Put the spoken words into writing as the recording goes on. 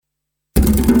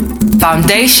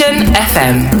Foundation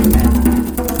FM.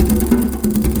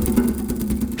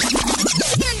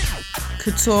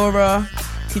 Coutura.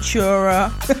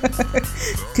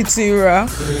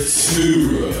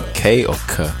 K or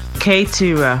K?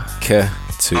 Coutura.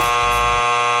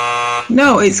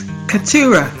 No, it's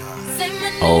Coutura.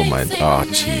 Oh my,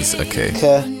 jeez, okay.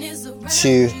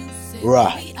 Coutura.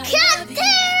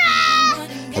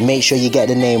 And make sure you get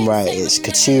the name right, it's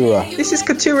Coutura. This is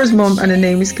Coutura's mom and her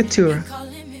name is Coutura.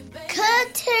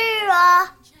 Coutura.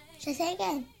 Should I say it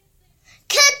again?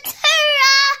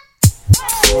 Coutura.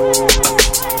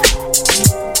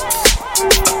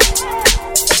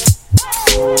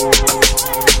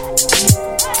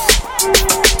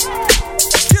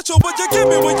 Get your what you give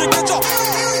me when you get your.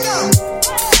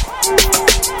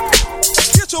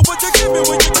 Get your what you give me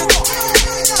when you get your.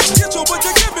 Get your what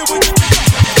you give me when you get your.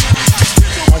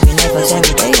 Every night plus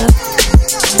every day up.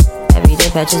 Every day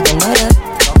patches the night up.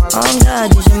 Oh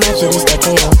God, you should match it, it's that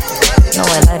KO. No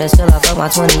one lighter, still I fuck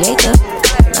my 28th up.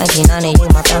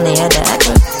 1998, my family had the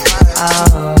actor.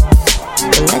 Oh,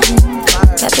 the legend.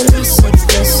 Got the least 6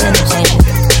 discs and I'm changing.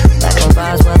 Back when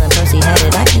Boswell and Percy had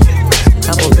it acting.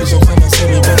 Couple bishops in the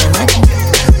city didn't mention.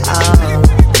 Oh,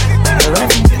 the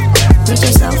reverend. Preach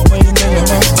yourself, made $1 million,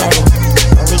 that's better.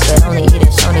 A week but only eating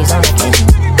Shoney's on occasion.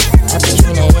 After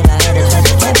Trina hit, I had a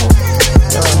tragic cabin.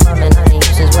 Yo, I'm humming honey,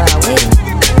 this is where I waited.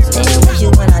 Staying with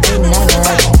you when I didn't have a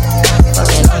habit.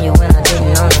 Fucking on you when I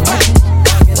didn't own a nothing.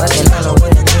 Working on the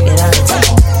way to make it out of touch.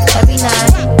 Every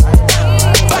night.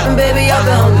 Fucking baby, I've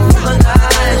been on the full night.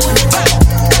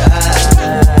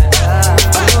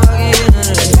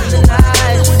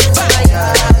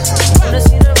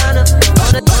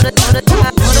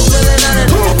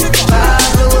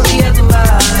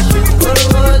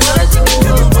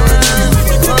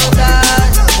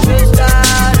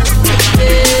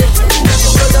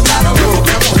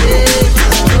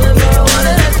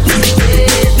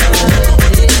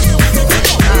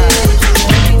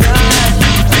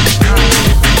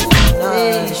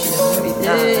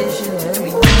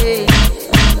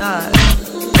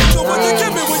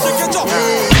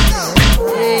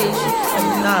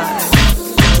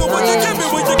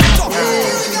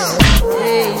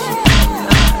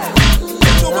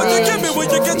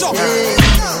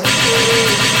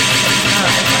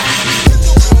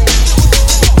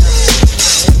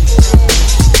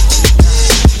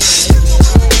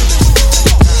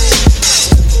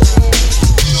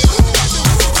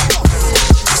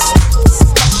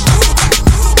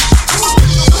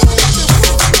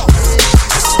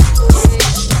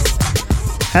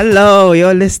 Hello,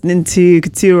 you're listening to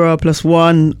Coutura Plus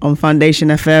One on Foundation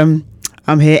FM.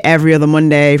 I'm here every other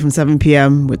Monday from 7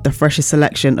 p.m. with the freshest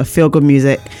selection of feel-good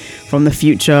music from the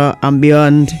future and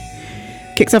beyond.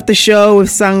 Kicks off the show with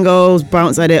Sango's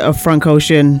bounce edit of Frank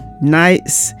Ocean,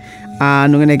 Nights.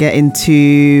 And we're going to get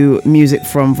into music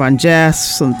from Van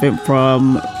Jess, something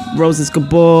from Roses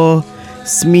Gabor,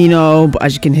 Smino. But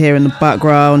as you can hear in the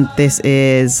background, this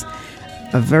is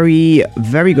a very,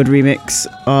 very good remix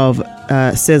of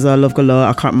SZA, Love Galore.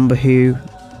 I can't remember who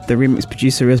the remix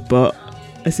producer is, but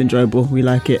it's enjoyable. We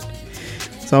like it.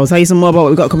 So I'll tell you some more about what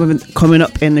we've got coming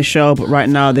up in the show. But right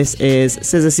now, this is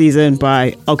SZA Season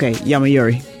by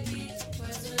Yamayuri.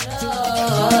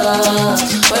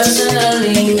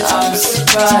 Personally, I'm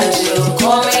surprised you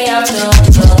call me after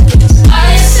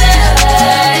I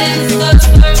said, look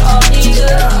for all me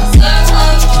girls, look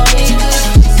up all me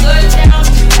girls, look down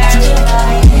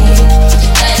everybody,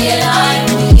 and yet I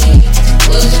believe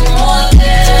was more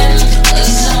than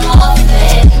some more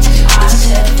than I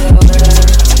said there were.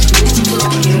 You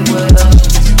told me well,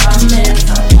 I'm in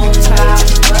some more time,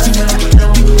 but there no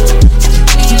good.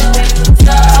 You know the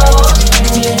value,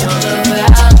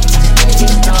 you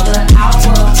know the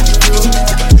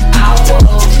I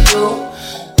will do.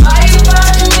 I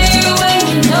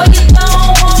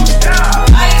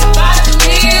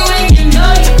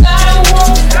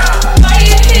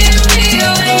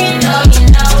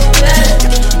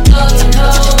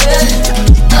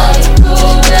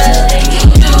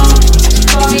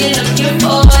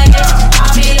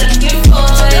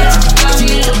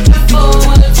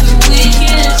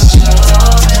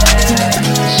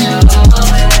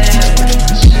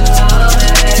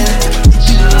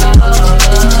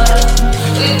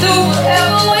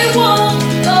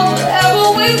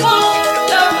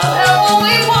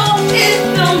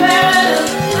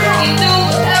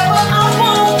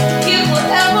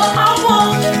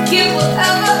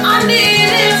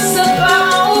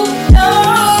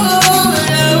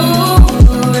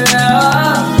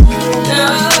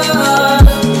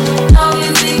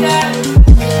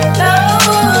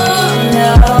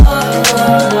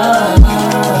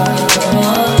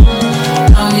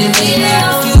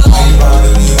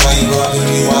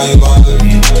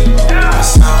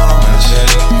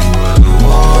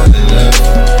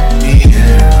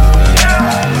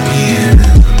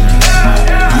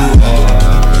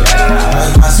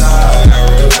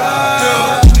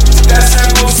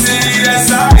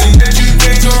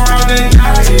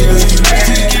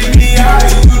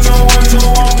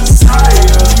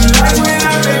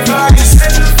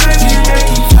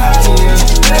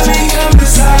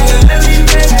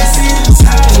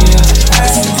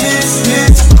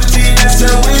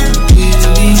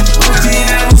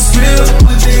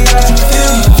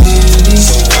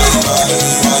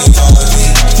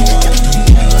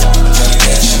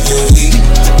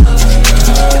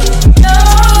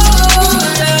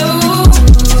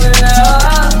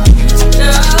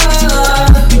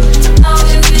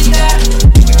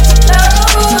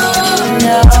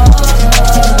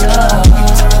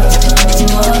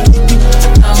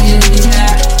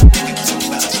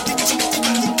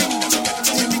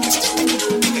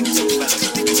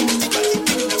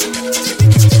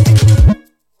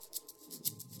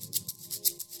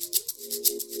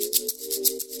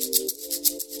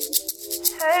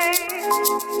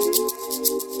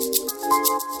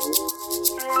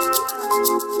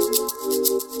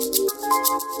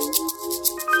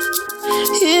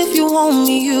If you want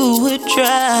me, you would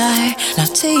try. Now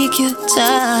take your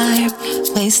time,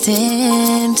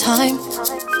 wasting time.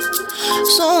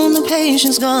 Soon the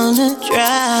patience gonna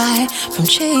dry from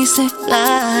chasing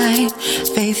light.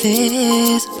 Faith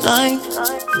is blind,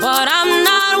 but I'm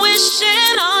not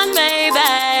wishing on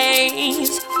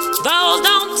maybes. Those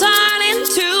don't turn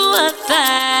into a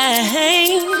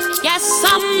thing. Yes,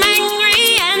 I'm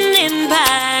angry and in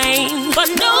pain, but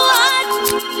no one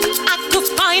I could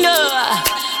find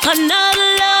another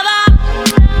lover.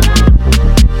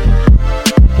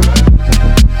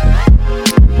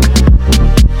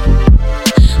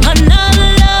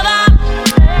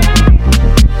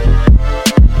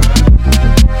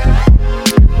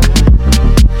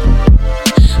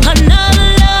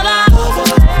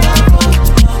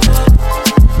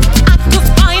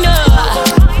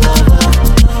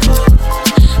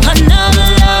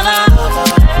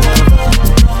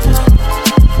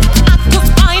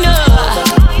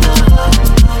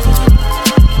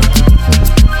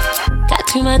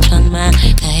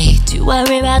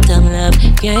 Worry about dumb love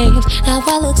games. Now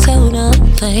I look so dumb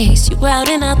placed. You out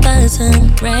in a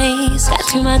thousand rays. Got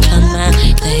too much on my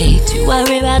plate to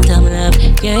worry about dumb love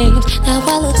games. Now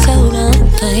I look so dumb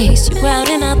placed. You out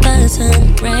in a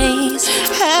thousand rays.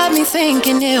 had me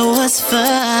thinking it was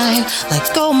fine.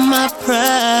 Like go my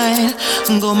pride,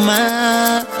 go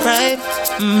my pride.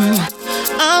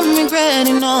 I'm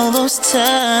regretting all those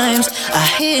times I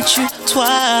hit you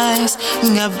twice,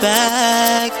 got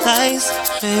back twice,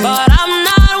 baby. But I'm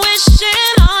not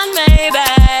wishing on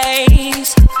maybes.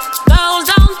 Those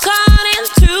don't turn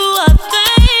into a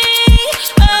thing.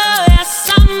 Oh yes,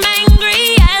 I'm angry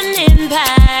and in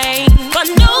pain, but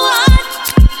no one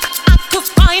I could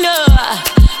find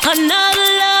another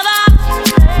lover.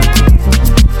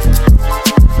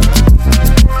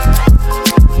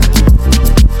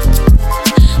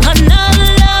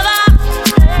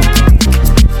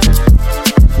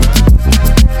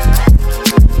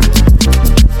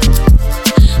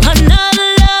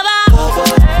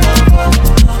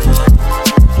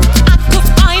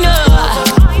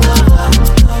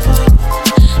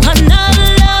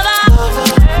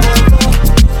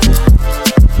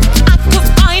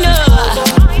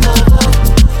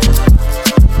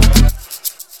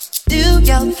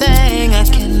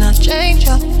 Change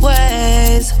your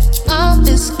ways. I'm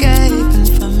escaping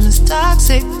from this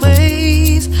toxic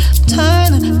ways.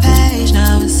 Turn the page,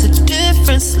 now it's a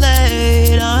different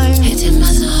slate. I'm hitting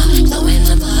my soul, blowing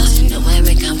the buzz. Know where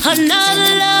it come from.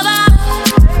 Another lover.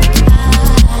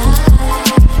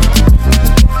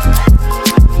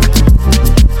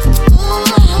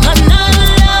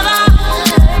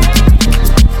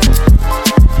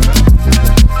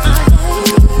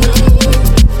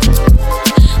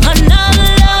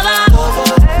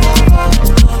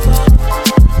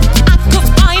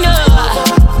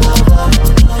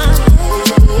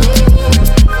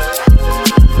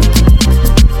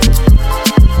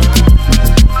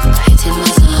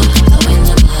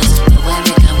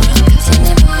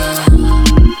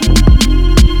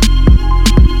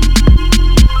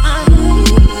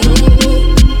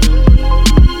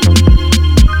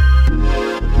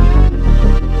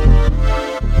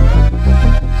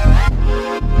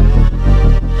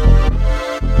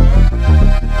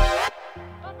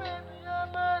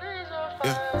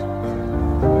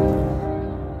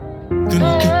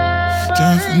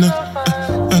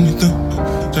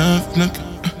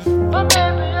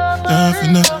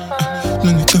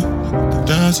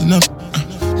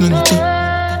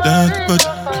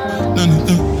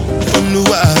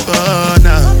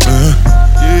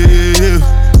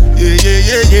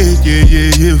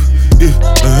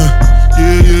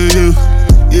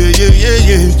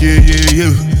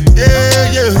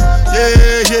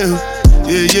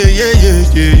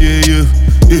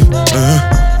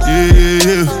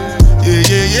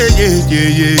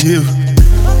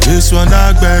 This one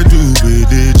I better do with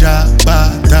the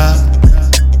jabata.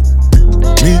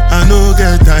 Me, I no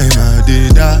get time, I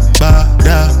did that,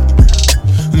 bada.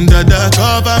 Dada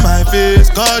cover my face,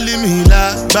 calling me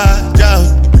la bada.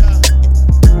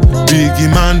 Biggie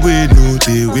man, we know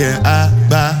they wear a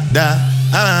bada.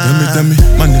 Tell me,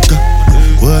 my nigga,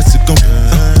 what's it gon' be?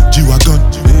 G-Wagon,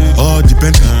 all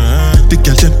depend. The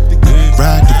girl them,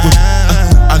 ride the whip.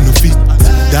 I no fit,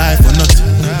 die for nothing.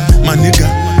 My nigga,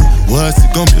 what's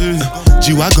it gon' be?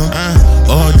 G-Wagon,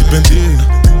 all depend.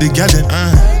 The girl them,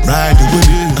 ride the whip.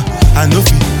 I no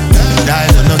fit, die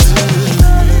for nothing.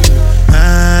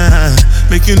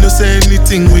 Make you no say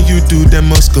anything when you do, them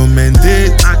must commend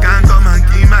it. I can't come and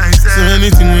keep myself. So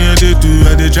anything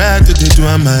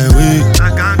on my way.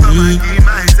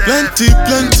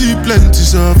 Plenty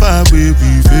so far we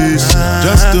face.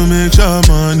 Just to make sure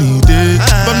money day.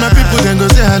 But my people then go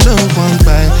say I know one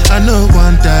buy, I know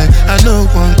one die, I know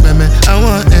one payment. I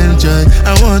want enjoy,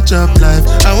 I want job life,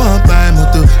 I want buy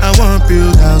motor, I want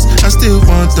build house, I still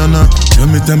want to know.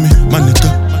 Tell me, my nigga,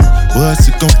 what's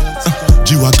it gon'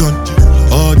 G-Wagon,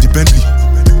 all the Bentley,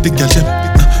 the girl them,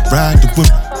 ride the whip,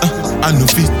 I know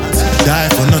feet, die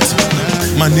for nothing.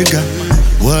 My nigga,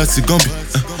 what's it gon'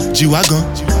 be? G-Wagon,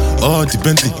 all the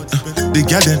Bentley, the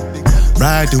girl them,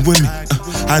 riding with me,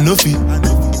 I know feet.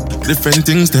 Different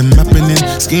things them happening,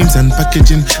 schemes and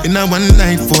packaging. In a one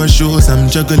night for shows I'm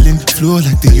juggling. Flow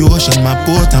like the ocean, my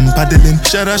boat I'm paddling.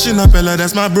 Sharashina Pella,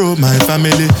 that's my bro, my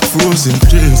family. Frozen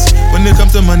dreams. When it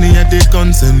comes to money I they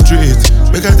concentrate.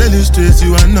 Make I tell you straight,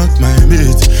 you are not my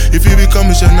mate. If you become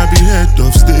a I be head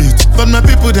of state. But my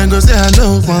people then go say I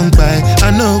know one buy, I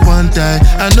know one die,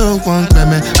 I know one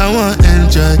payment. I want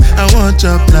enjoy, I want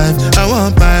job life, I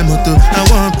want buy motor, I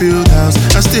want build house,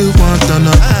 I still want to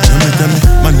know. Tell me,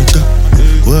 money.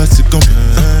 What's it gon' be?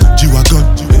 G-Wagon,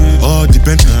 all the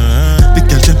Bentley, the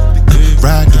girl them,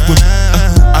 ride the whip,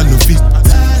 I know feet,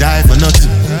 die for nothing.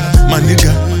 My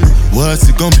nigga, what's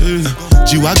it gon' be?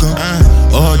 G-Wagon,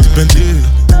 all the Bentley,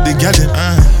 the girl them,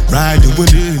 ride the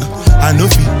whip, I know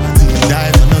feet,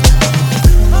 die for nothing.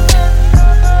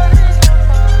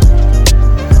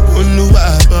 Oh no, I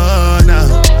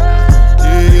now.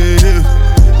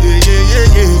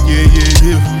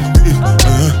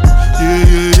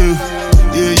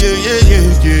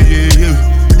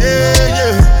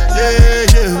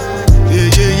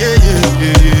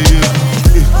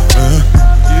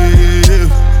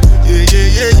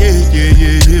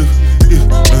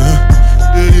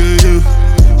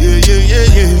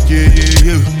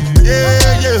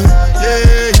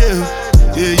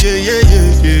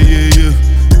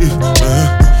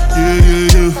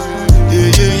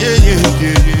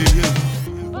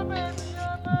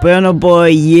 Burna Boy,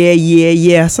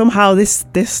 yeah. Somehow this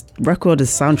record is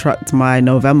soundtracked my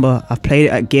November. I've played it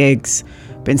at gigs,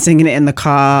 been singing it in the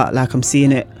car, like I'm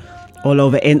seeing it all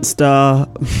over Insta.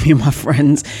 Me and my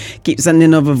friends keep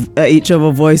sending each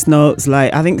other voice notes.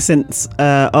 Like I think since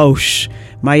Osh,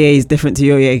 My Year is Different to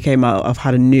Your Year came out, I've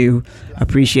had a new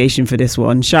appreciation for this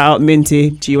one. Shout out Minty,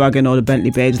 G-Wagon, all the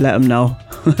Bentley babes, let them know.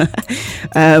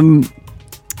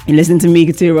 You're listening to me,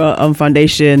 Katura, on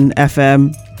Foundation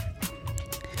FM.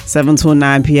 7 till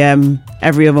 9 p.m.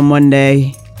 every other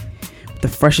Monday. The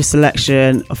freshest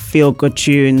selection of feel-good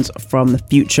tunes from the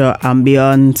future and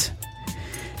beyond.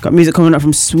 Got music coming up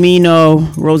from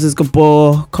Smino, Roses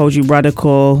Gabor, Koji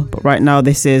Radical. But right now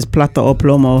this is Plata o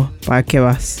Plomo by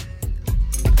Keras.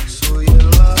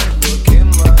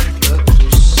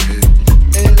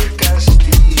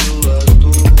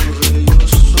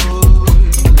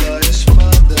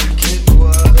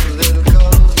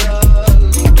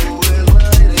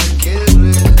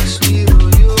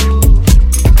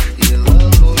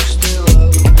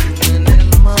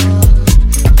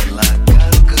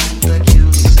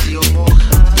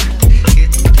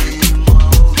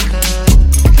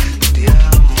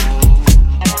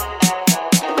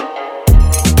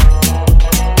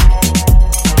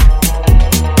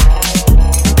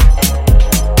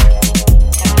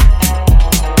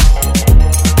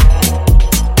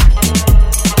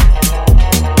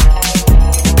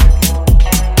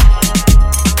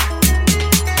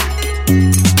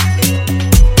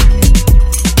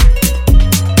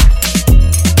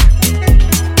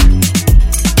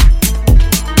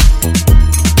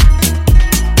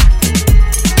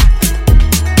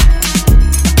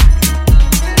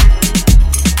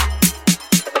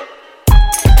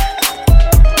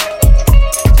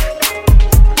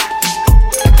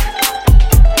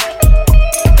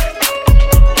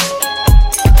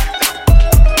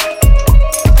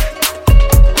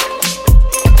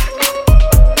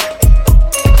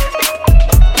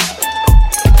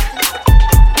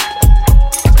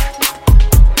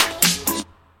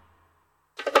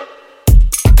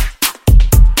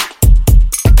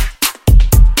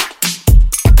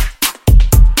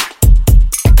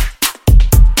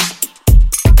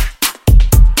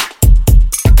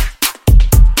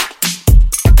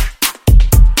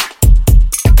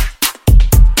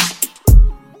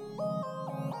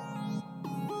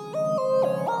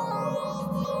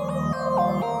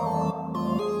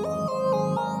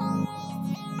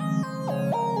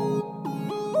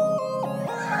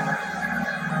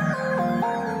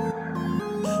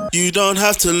 You don't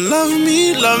have to love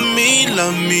me, love me,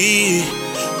 love me.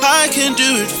 I can do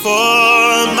it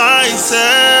for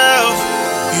myself.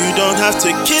 You don't have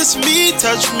to kiss me,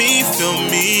 touch me, feel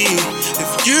me.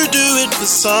 If you do it for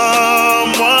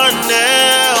someone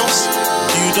else,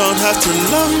 you don't have to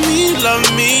love me, love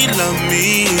me, love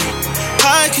me.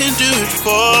 I can do it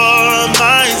for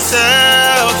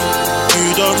myself.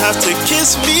 You don't have to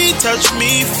kiss me, touch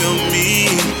me, feel me.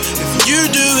 If you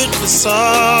do it for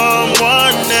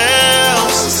someone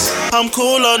else, I'm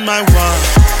cool on my one.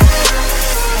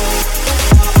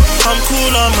 I'm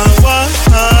cool on my one.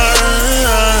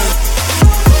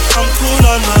 I'm cool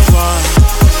on my one.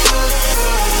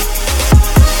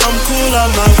 I'm cool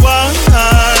on my one.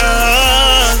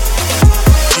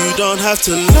 You don't have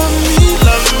to love me,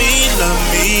 love me, love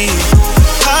me.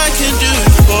 I can do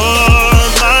it for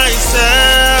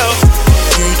myself.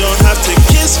 You don't have to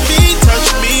kiss me, touch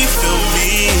me, feel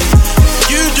me.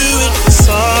 You do it for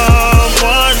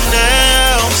someone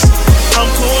else. I'm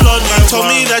cool on my one. Told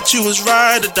me that you was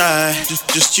ride or die,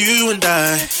 just you and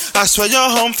I swear your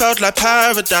home felt like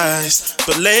paradise,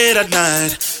 but late at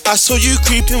night I saw you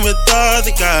creeping with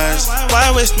other guys. Why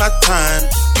waste my time?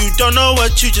 You don't know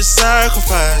what you just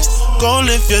sacrificed. Go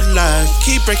live your life,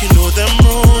 keep breaking all them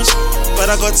rules. But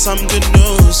I got some good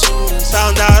news.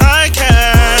 Found out I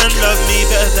can love me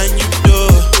better than you do.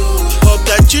 Hope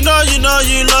that you know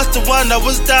you lost the one that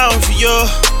was down for you.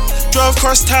 Drove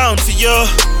cross town for you,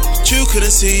 but you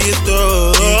couldn't see it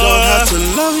through. You don't have to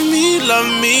love me, love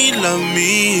me, love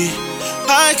me.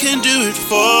 I can do it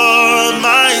for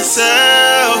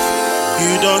myself.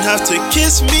 You don't have to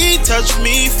kiss me, touch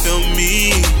me, feel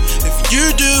me. If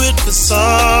you do it for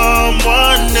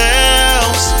someone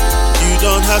else, you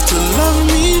don't have to love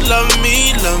me, love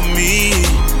me, love me.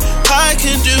 I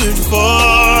can do it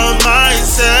for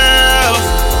myself.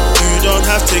 You don't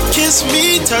have to kiss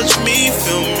me, touch me,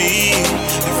 feel me.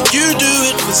 If you do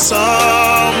it for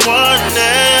someone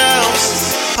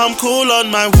else, I'm cool on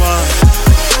my one.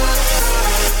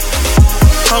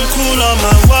 I'm cool on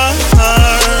my one.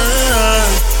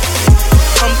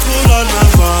 I'm cool on my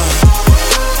one.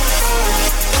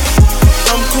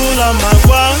 I'm cool on my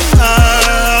one.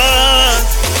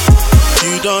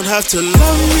 You don't have to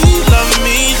love me, love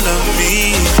me, love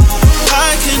me.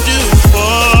 I can do it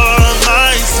for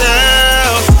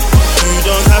myself. You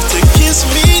don't have to kiss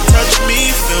me, touch me,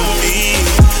 feel me.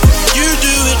 You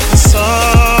do it for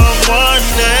someone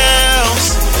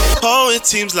else. Oh, it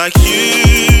seems like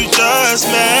you just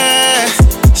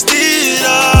messed it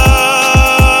up.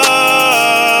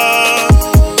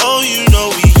 Oh, you know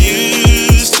we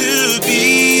used to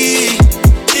be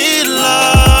in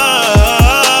love.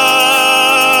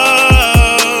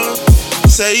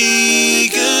 Say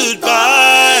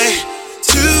goodbye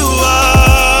to us.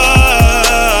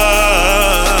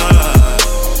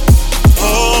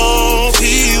 Hope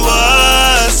he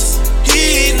was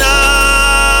enough.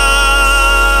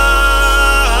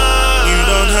 You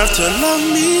don't have to love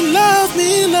me, love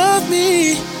me, love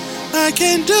me. I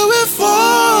can do it for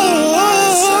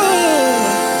myself.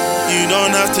 You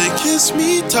don't have to kiss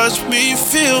me, touch me,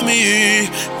 feel me.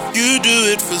 You do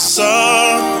it for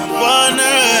someone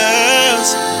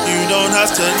else. You don't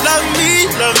have to love me,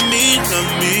 love me,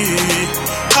 love me.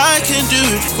 I can do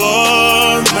it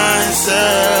for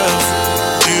myself.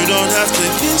 You don't have to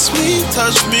kiss me,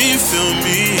 touch me, feel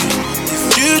me.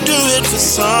 If you do it for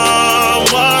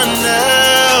someone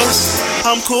else,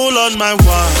 I'm cool on my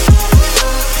one.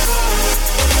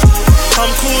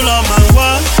 I'm cool on my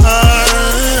one.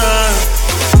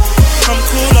 I'm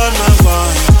cool on my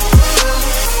one.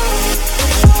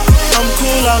 I'm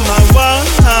cool on my one.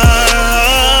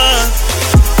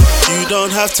 You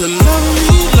don't have to love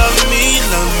me, love me,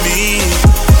 love me.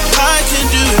 I can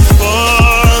do it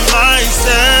for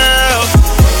myself.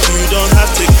 You don't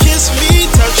have to kiss me,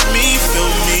 touch me,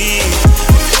 feel me.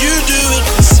 You do it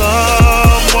for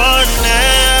someone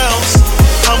else.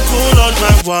 I'm cool on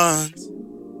my one.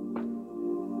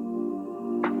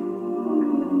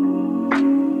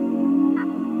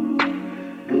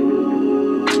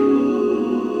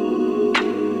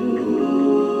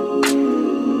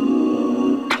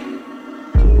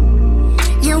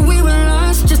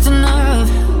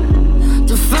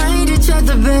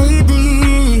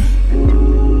 Baby,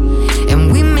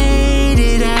 and we made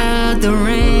it out the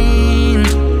rain.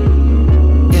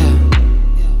 Yeah,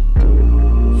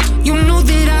 you know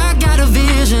that I got a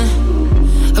vision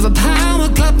of a power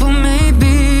couple,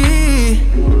 maybe,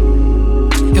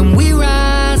 and we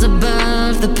rise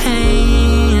above the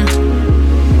pain.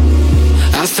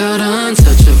 I felt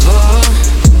untouchable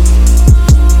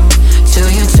till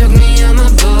you took me out my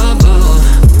bubble.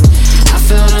 I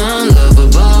felt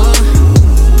unlovable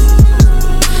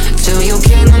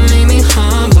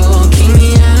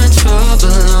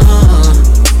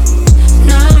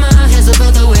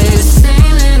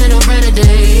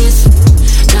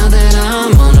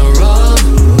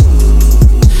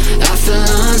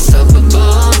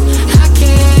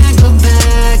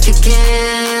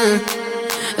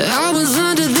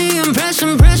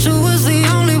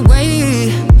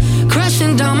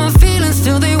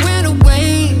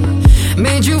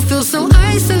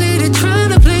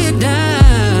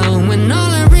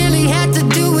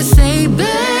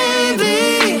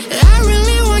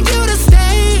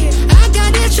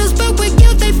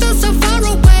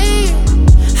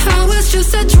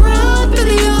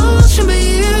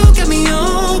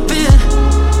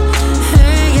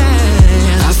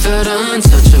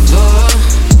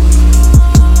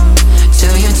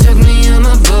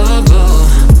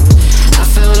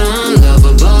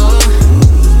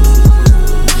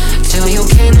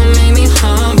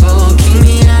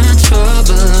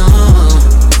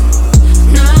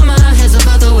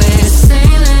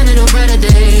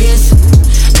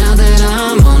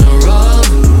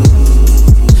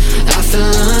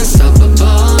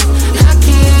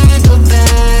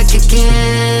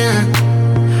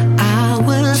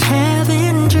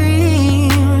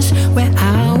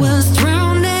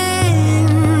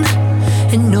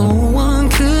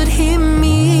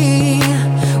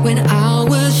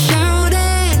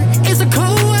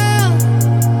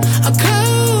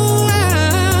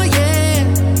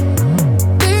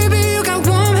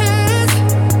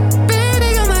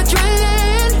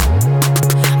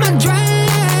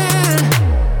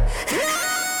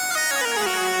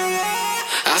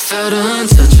felt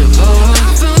untouchable.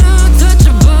 I felt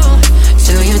untouchable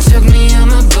till you took me on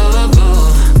my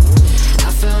bubble. I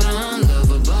felt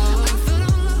unlovable.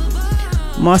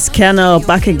 Moss Kennel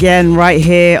back again right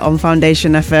here on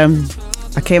Foundation FM.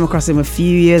 I came across him a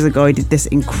few years ago. He did this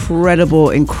incredible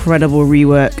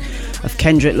rework of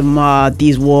Kendrick Lamar,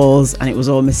 These Walls, and it was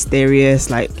all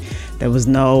mysterious. Like there was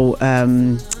no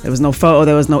photo,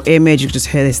 there was no image. You could just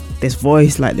hear this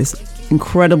voice, like this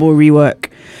incredible rework.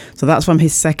 So that's from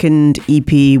his second EP,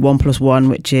 1+1,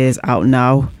 which is out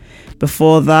now.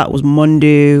 Before that was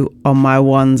Mundu on My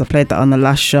Ones. I played that on the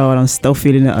last show and I'm still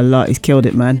feeling it a lot. He's killed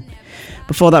it, man.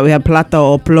 Before that, we had Plata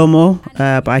o Plomo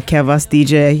by Kevas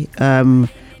DJ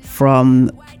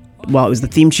from, well, it was the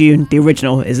theme tune. The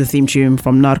original is the theme tune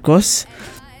from Narcos.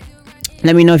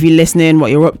 Let me know if you're listening,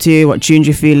 what you're up to, what tunes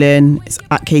you're feeling. It's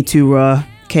at K2RAH,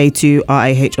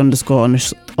 K2RAH_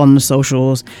 on the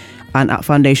socials and at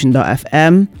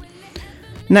foundation.fm.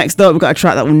 Next up, we've got a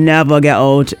track that will never get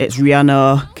old. It's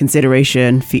Rihanna,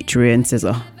 Consideration, featuring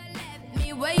SZA.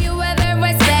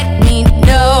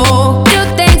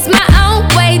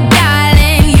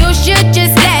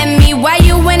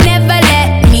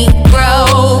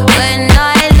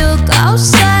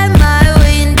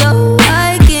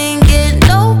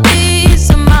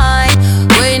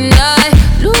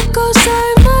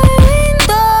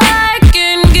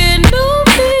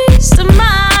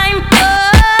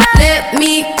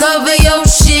 Cover your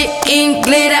shit in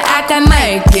glitter, I can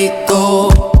make it go,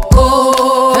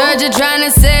 go.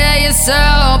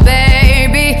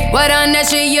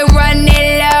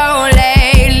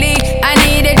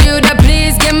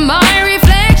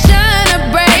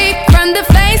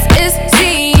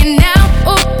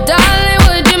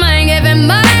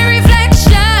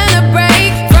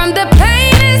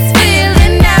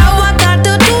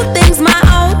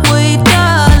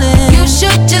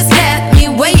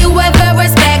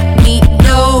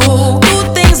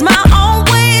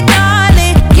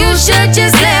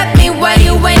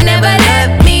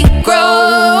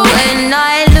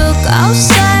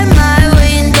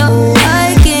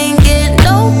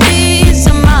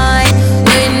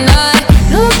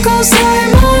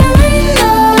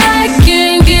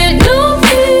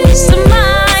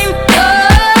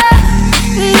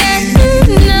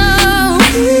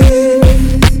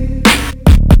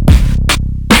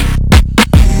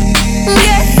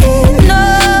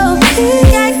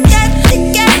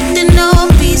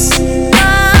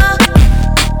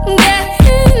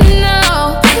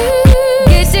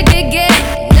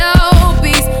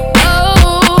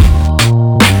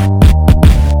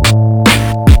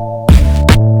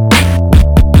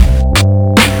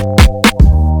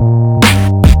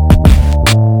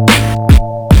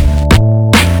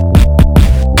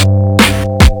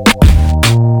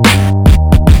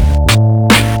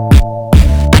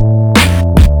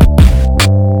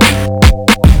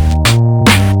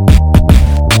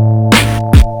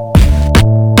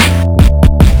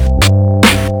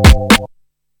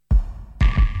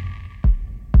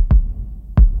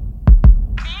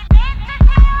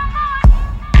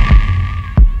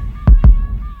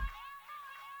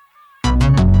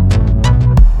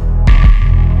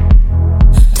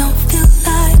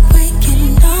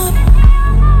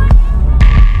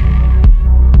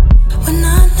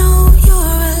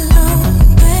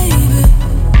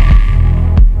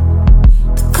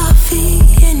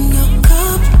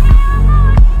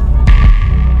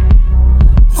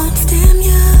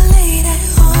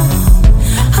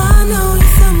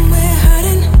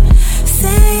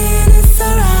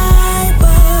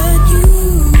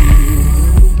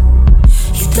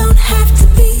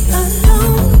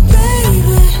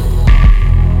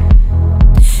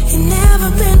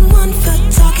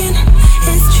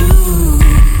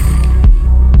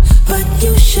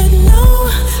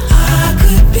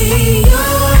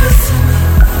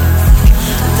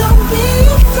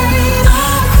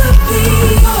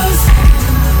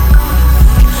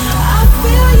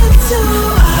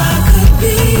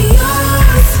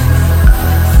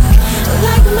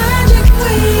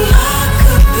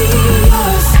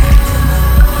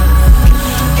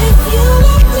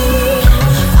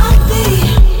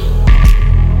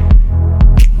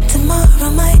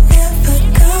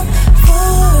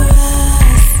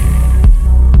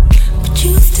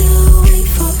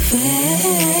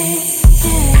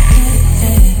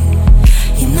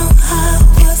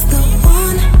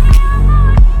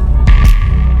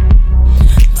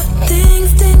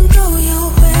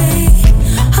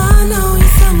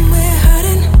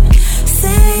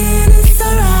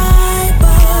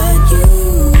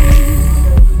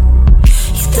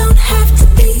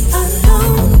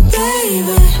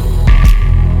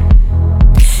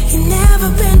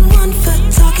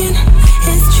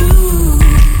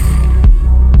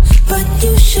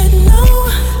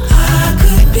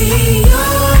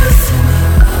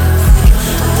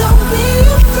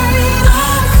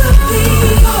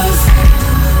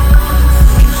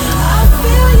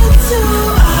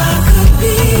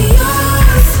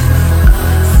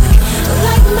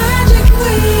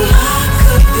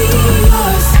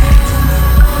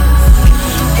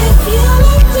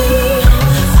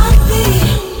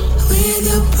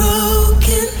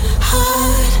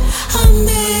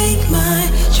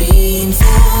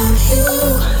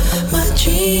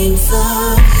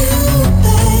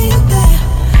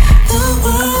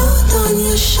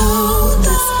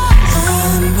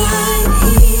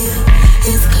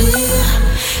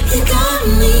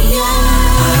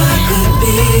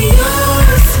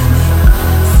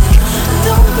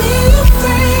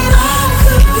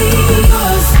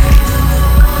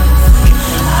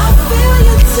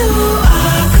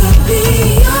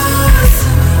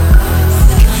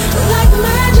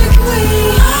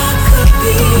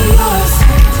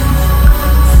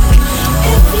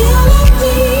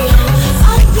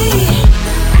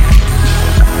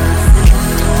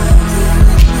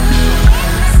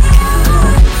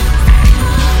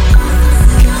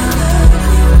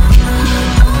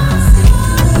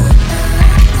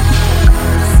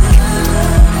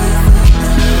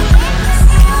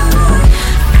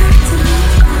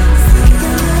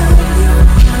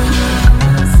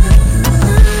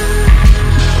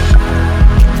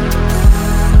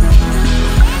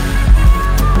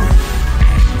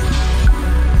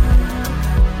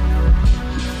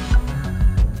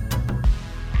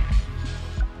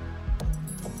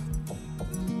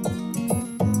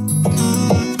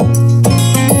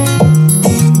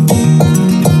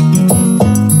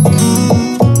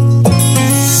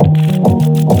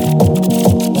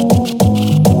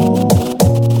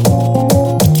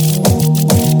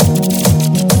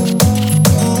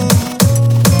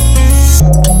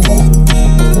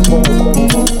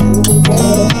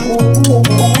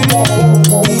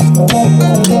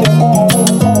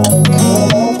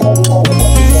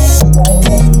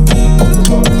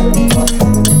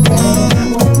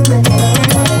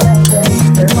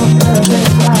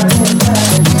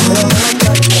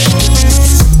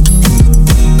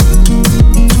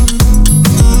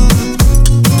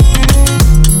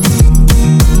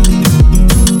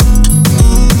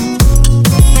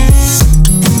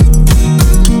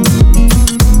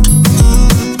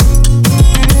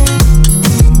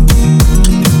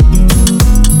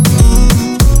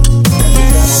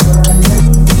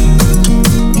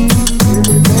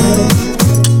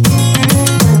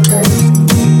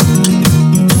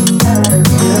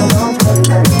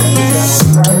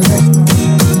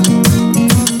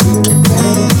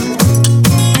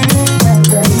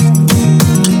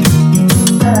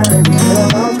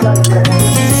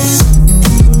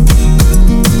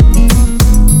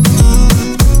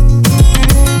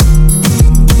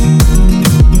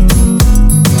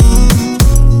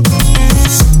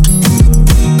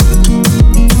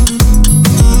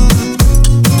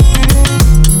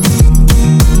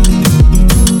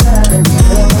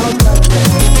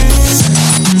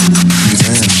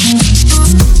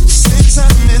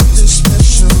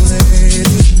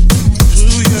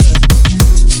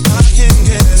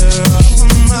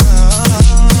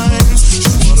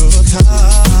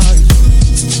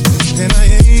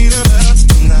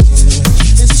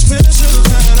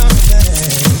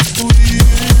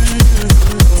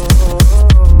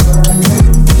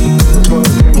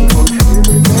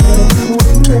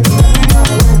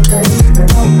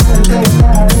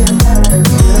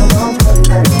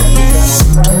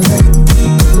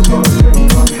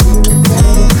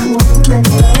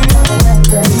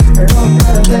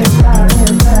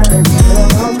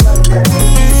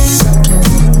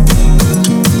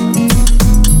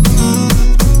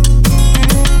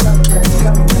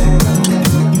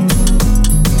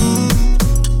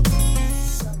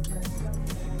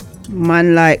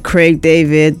 Man like Craig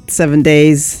David, 7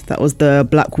 Days. That was the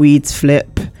Black Weeds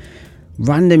flip.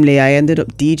 Randomly, I ended up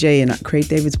DJing at Craig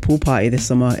David's pool party this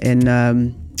summer in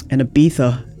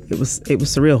Ibiza. It was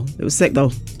surreal. It was sick though.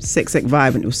 Sick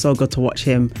vibe, and it was so good to watch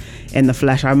him in the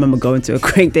flesh. I remember going to a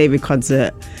Craig David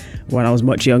concert when I was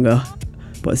much younger,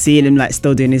 but seeing him like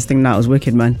still doing his thing now was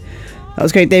wicked, man. That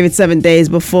was Craig David, 7 Days.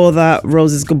 Before that,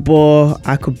 Roses Gabor,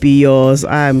 I Could Be Yours.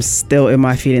 I am still in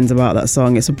my feelings about that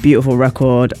song. It's a beautiful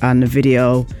record, and the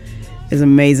video is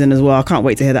amazing as well. I can't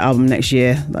wait to hear the album next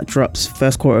year. That drops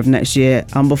first quarter of next year.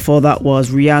 And before that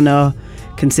was Rihanna,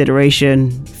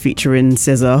 Consideration, featuring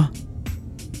SZA.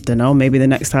 Don't know, maybe the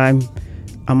next time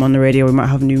I'm on the radio we might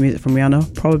have new music from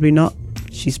Rihanna. Probably not.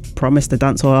 She's promised a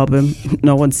dancehall album.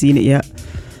 No one's seen it yet.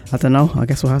 I don't know. I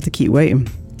guess we'll have to keep waiting.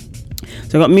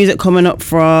 So I got music coming up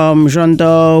from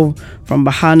Jondo, from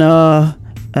Bahana,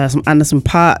 some Anderson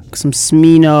 .Paak, some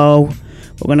Smino.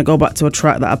 We're gonna go back to a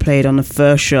track that I played on the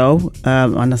first show,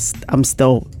 and I'm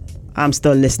still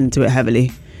listening to it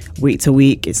heavily, week to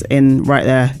week. It's in right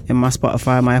there in my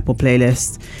Spotify, my Apple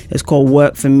playlist. It's called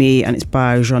Work For Me, and it's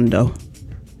by Jondo.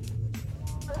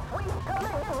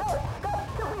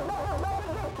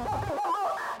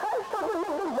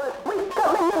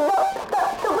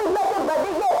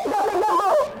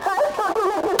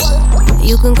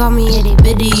 You can call me itty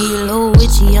bitty, little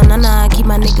witchy. Oh, nah, keep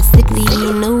my niggas sickly.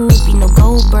 New hippie, no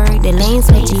Goldberg, they lane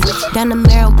switchy. Down the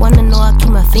marijuana, know I keep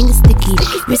my fingers sticky.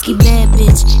 Risky bad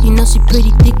bitch, you know she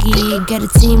pretty thicky. Got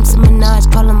a team, some Minaj,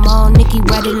 call them all Nicky.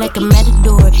 Ride it like a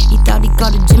matador. He thought he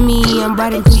called it Jimmy. I'm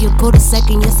riding through your quarter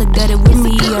second, yes, I got it with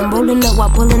me. I'm rolling up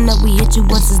while pulling up, we hit you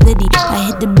once it's litty.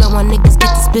 I hit the blow, my niggas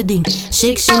get the splitting.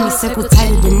 Shake, shimmy, circle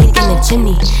tighter than Nick in the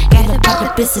chimney. Gotta pop the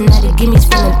pissin', now the gimmies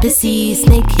feeling pissy.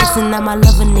 Snake hissing, I'm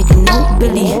love a nigga, no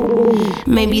Billy.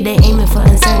 Maybe they aiming for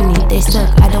uncertainty, they stuck.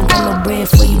 I don't got no bread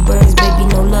for you birds, baby,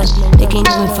 no luck. They can't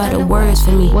even find the words for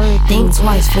me. Think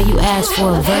twice before you ask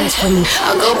for a verse for me.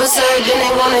 I go berserk, then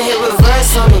they wanna hit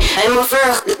reverse on me. I'm a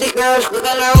first, the girls, look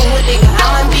at her with it. I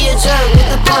might be a jerk with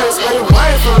the puns, but it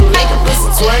work for me. Make a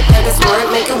pussy twerk, like a smirk,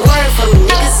 make it work for me.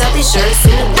 Niggas out these shirts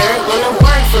in the dirt, wanna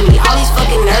work for me. All these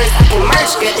fucking nerds, I can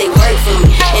merch, girl, they work for me.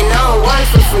 And I don't work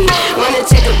for free. Wanna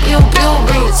take a pew,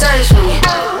 bring the church for me.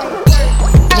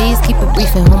 Please keep it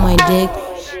brief and hold my dick.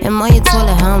 Am I a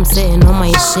toilet, how I'm sitting on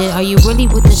my shit? Are you really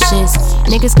with the shits?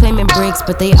 Niggas claiming bricks,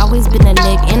 but they always been a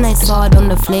lick. And I saw it on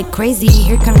the flick. Crazy,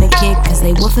 here come the kick. Cause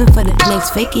they woofing for the clicks.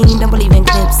 Faking, don't believe in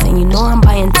clips. And you know I'm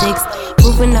buying ticks.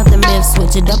 Proving out the myths,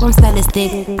 switch it up, I'm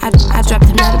stylistic. I dropped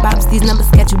another box, these numbers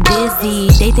got you busy.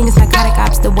 They think it's narcotic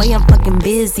ops, the way I'm fucking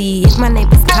busy. If my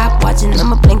neighbor's cop watching,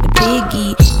 I'ma blink the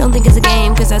piggy. Don't think it's a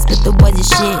game, cause I spit the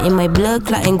whitest shit. In my blood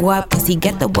clotting guap, cause he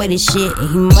got the whitest shit. And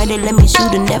he might've let me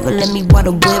shoot and never let me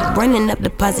water whip. Running up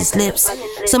deposit slips.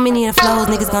 So many of the flows,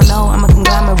 niggas gon' know I'm a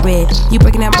conglomerate. You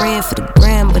breaking that bread for the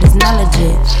gram, but it's not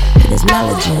legit. It is not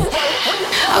legit.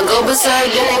 I go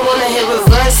berserk, then they wanna hit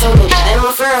reverse on me. I'm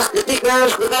a first, the thick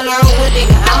girls, look at her with it.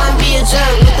 I might be a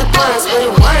jerk with the puns, but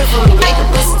it work for me. Make a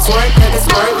pussy twerk, like a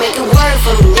smirk, make it work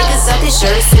for me. Niggas out these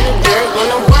shirts in the dirt,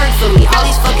 wanna work for me. All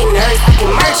these fucking nerds, I can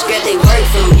merch, girl, they work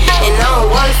for me. And I don't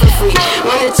work for free.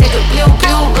 Wanna take a pew,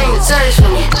 bring the church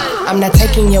for me. I'm not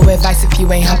taking your advice if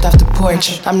you ain't hopped off the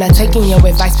porch. I'm not taking your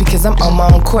advice because I'm on my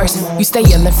own course. You stay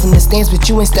yelling from the stands, but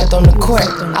you ain't stepped on the court.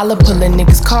 I love pulling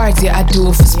niggas' cards, yeah, I do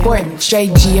it for sport.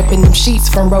 Straight G up in them sheets,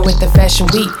 front row at the fashion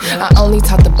week. I only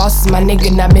talk to bosses, my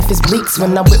nigga, not Memphis Bleaks.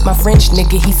 When I'm with my French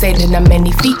nigga, he say that I'm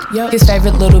many feet. His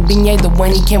favorite little beignet, the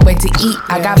one he can't wait to eat.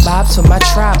 I got vibes for my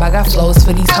tribe, I got flows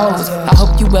for these hoes. I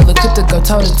hope you well equipped to go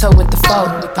toe to toe with the foe.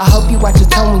 I hope you watch your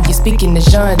tone when you're speaking to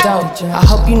Jean Doe. I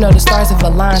hope you know the stars have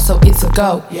aligned, so it's a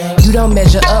go. You don't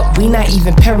measure up, we not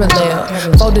even parallel.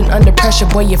 Folding under pressure,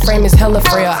 boy, your frame is hella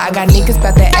frail. I got niggas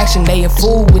about that action, they a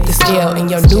fool with the scale. And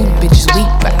your new bitch is weak,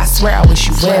 but I swear I wish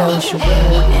you well. I'ma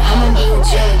be a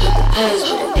jerk with the puns,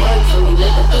 but it work for me.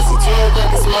 Make a pussy twerk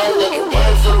like it's mine, make it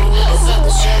work for me. Niggas off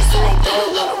the shirts and they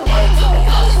don't wanna work for me.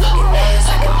 All these fucking nerds,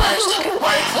 I can merge, make it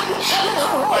work for me. You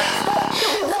know it work for me.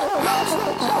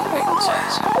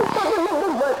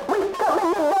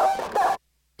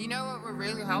 You know what would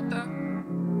really help though?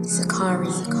 Sakari.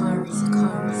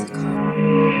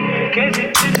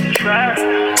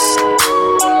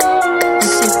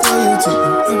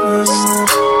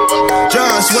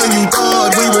 Just when you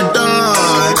thought we were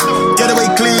done, Getaway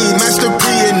Clean, Master P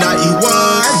in 91.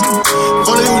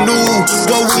 Only you knew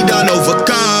what we done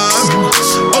overcome.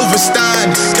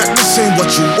 Overstand that this ain't what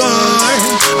you want.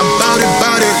 About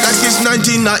it like it's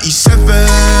 1997.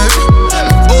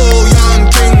 Oh, young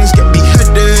kings get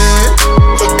beheaded.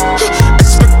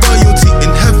 Expect royalty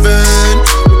in heaven.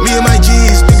 Me and my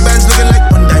G's, big bands looking like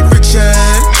One Direction.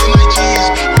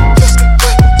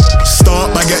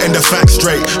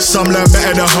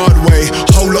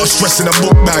 express in a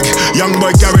book bag. Young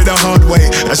boy carry the hard way.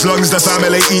 As long as the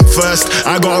family eat first,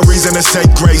 I got a reason to say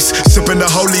grace. Sipping the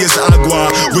holiest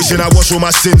agua, wishing I wash all my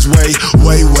sins way.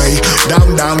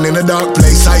 Down in a dark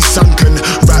place. I sunken,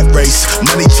 rat race,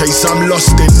 money chase. I'm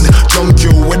lost in drunk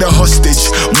you with a hostage.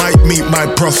 Might meet my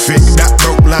prophet. That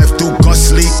broke life too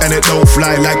costly and it don't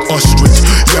fly like ostrich.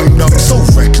 Young dumb so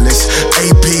reckless.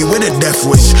 AP with a death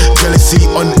wish. Jealousy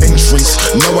on entrance.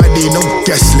 No ID, no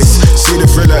guest list. See the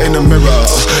thriller in the mirror.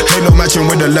 Ain't no matching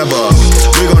with the lever.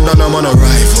 We gon' done them on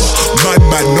arrival.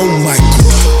 Bad, no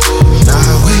Michael.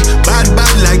 Nah, we bad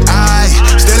like I.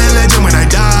 Still a legend when I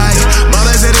die.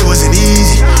 Mama said it wasn't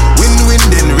easy. Win,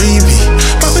 then repeat.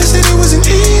 Papa said it wasn't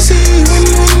easy. Win,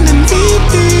 then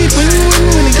repeat. Win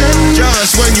again.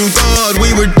 Just when you thought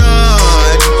we were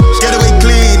done, get away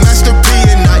clean, Master P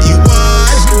and not you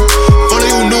one. Only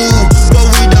you knew what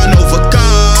we done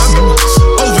overcome.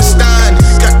 Overstand,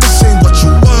 that this ain't what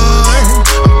you want.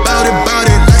 About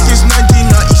it like it's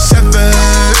 1997.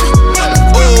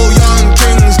 Oh, young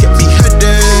kings get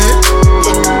beheaded.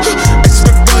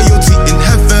 Expect royalty in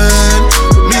heaven.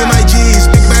 Me and my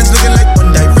G's, big bands looking like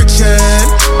One Direction.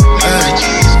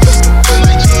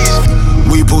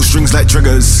 We pull strings like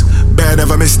triggers. Bear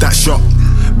never miss that shot.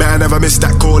 Bear never miss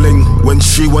that calling. When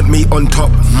she want me on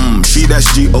top, she that's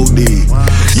G-O-D.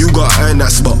 You gotta earn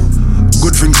that spot.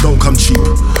 Good things don't come cheap.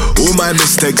 All my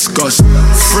mistakes cost.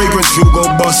 Fragrance you go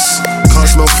boss.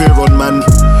 Cast no fear on man.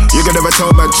 You can never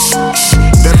tell man shh.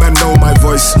 Them man know my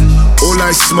voice. All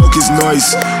I smoke is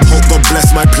noise. Hope God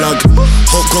bless my plug.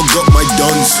 Hope God got my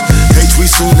dons. Hate we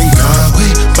soon in car.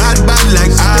 Bad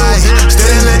like I.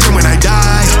 Still a legend when I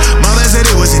die. Mama said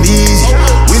it wasn't easy.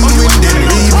 Win then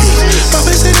repeat.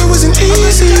 Papa said it wasn't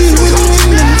easy. Win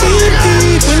then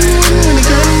repeat. Win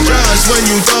again. Just when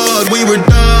you thought we were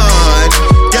done,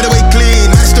 get away clean,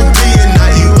 Master P and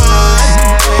 91.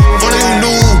 Only you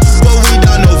knew what we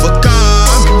done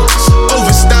overcome.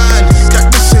 Overstand,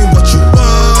 that this ain't what you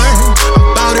want.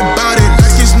 About it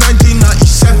like it's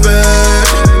 1997.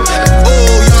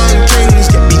 Oh, young kings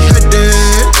get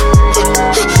beheaded.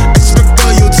 Expect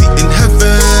royalty in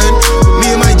heaven.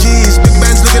 Me and my G's, big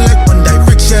bands looking like One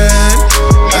Direction.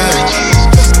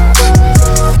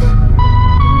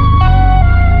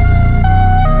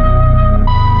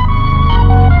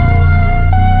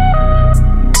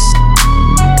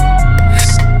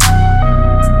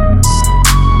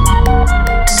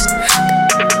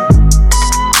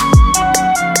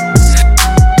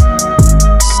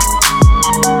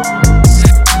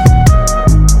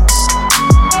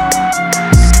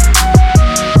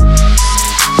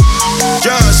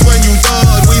 Just when you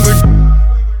thought we were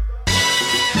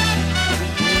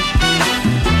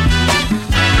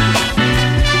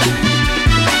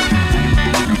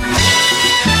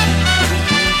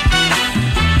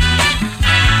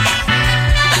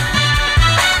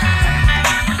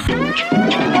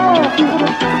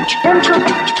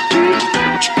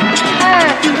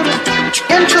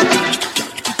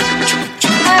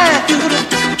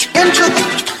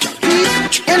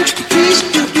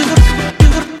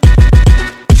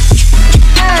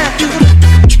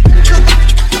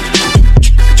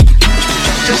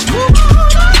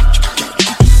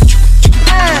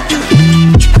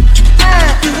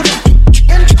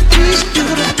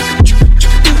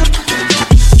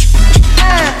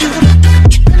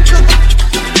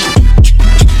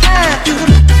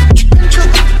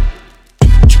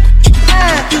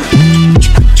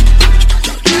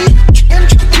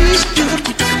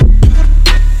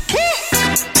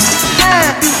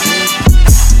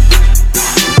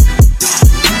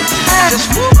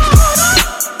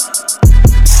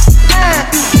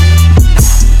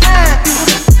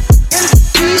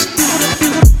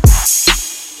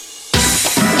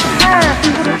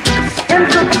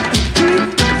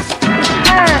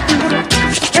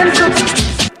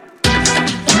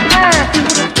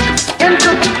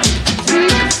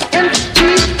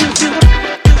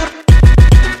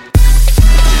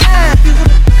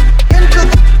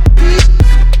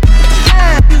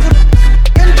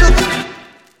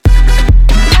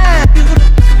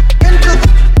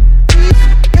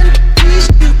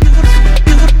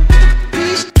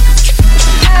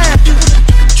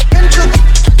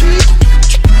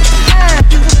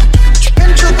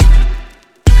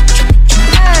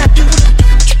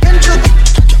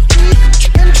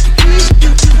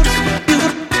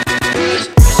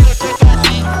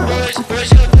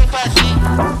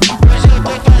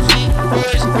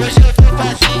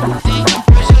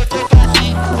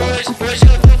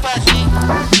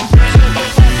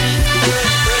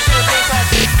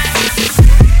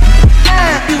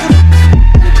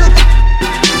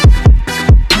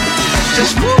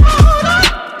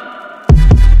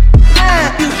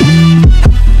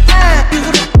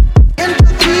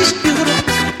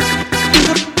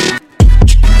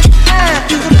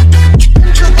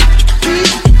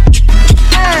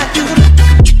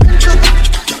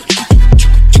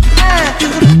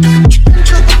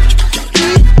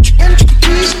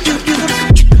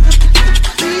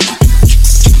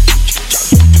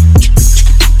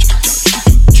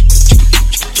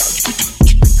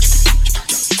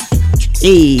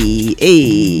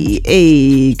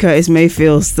Curtis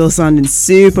Mayfield still sounding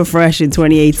super fresh in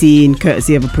 2018,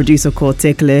 courtesy of a producer called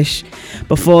Ticklish.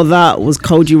 Before that was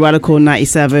Koji Radical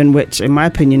 97, which in my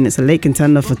opinion is a late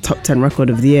contender for top 10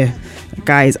 record of the year. The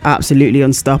guy is absolutely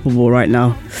unstoppable right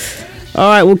now.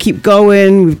 Alright, we'll keep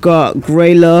going. We've got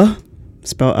Grayla,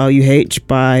 spelled L-U-H,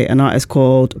 by an artist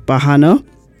called Bahana.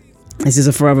 This is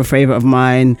a forever favorite of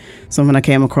mine, something I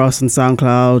came across on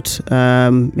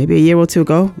SoundCloud maybe a year or two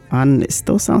ago, and it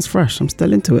still sounds fresh. I'm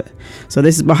still into it. So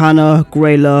this is Bahana,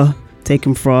 Grayla,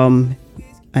 taken from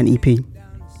an EP.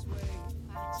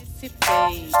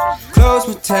 Close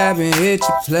my tab and hit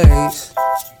your place.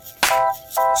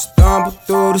 Stumble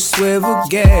through the swivel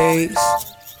gates.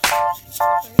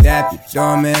 Dap your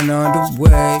doorman on the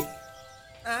way.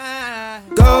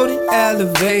 Golden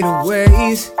elevator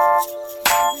ways.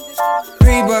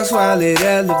 $3 while it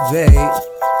elevates.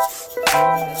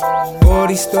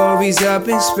 40 stories up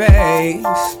in space.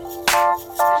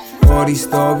 40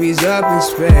 stories up in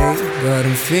space. But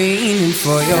I'm fiending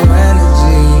for your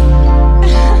energy.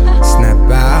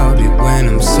 Snap out it when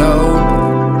I'm sober.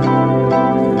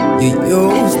 You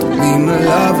used to be my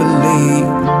lovely.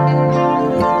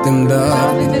 But them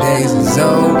lovely days is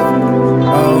over.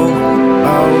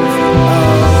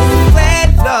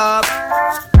 Red love.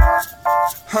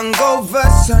 Hungover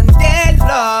Sunday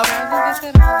love.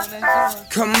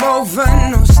 Come over,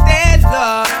 no stay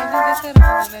love.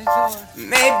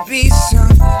 Maybe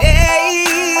someday,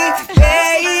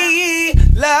 hey,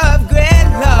 love, great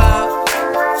love.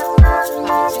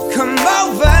 Come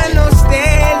over, no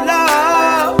stay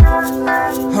love.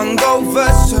 Hungover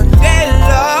Sunday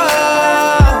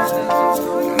love.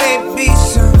 Maybe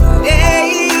someday,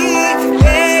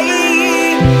 hey.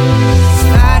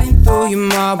 Sliding through your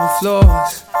marble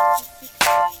floors.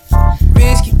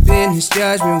 Risky business,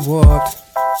 judgment warped.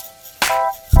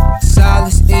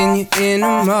 Solace in your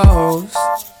innermost,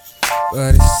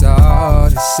 but it's all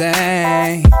the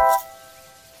same.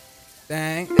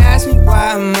 Dang, ask me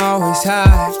why I'm always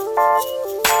high.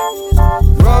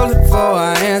 Roll it before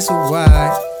I answer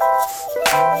why.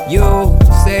 You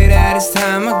say that it's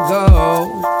time to go.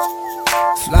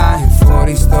 Flying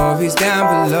 40 stories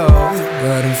down below,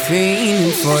 but I'm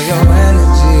fiending for your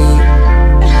energy.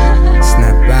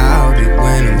 Snap out it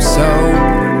when I'm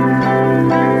sober.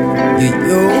 You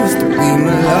used to be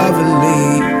my lovely.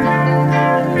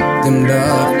 But them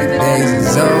lovely days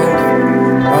is over.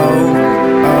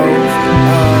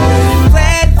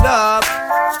 Red love.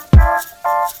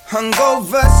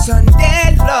 Hungover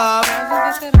Sunday love.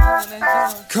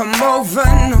 Come over,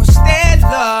 no stay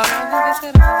love.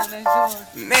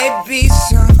 Maybe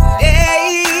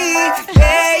someday,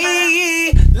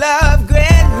 hey, love,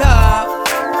 great love.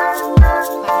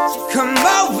 Come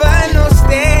over, no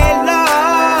stay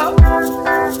love.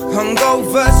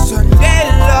 Hungover Sunday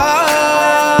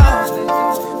love.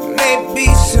 Maybe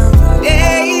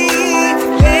someday,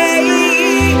 hey.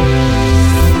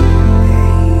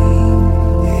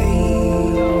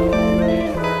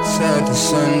 Said the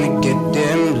sun to get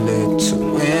dim lit, to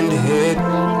wind to hit.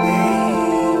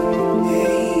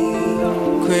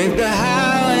 Crave the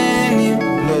high when it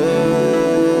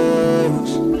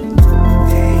blows.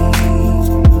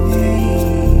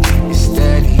 You're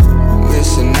steady,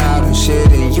 missing out on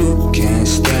shit and you can't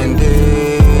stand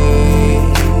it.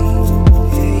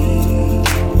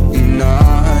 And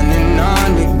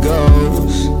on it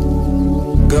goes,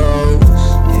 goes.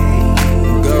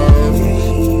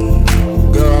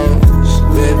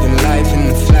 Living life in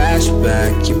the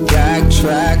flashback, you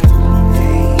backtrack.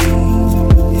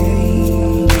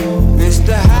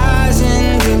 The highs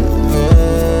and the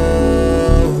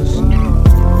lows.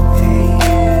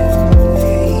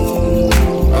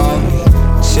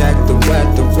 Check the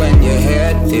weather when your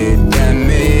head did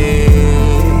damage.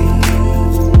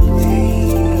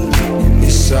 And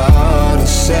it's all the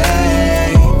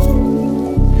same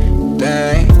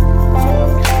thing.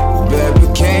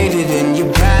 Barricaded in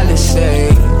your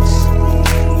palisades.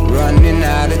 Running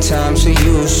out of time, so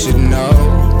you should know.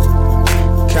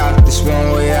 Caught this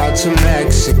one way out to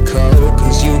Mexico.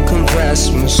 Cause you compress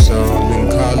my soul and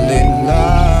call it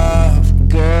love.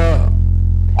 Girl,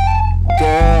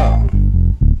 girl,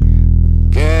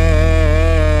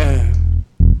 girl,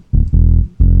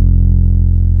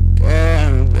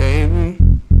 girl, baby.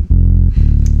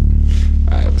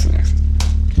 Alright, what's next?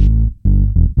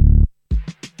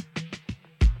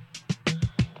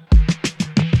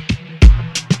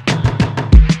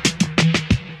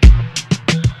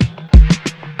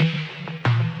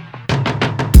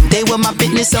 They were my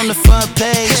business on the front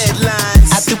page.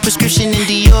 Headlines. I threw prescription in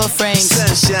Dior frames.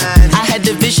 Sunshine. I had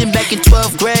the vision back in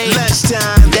 12th grade.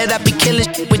 Lunchtime. That I be killing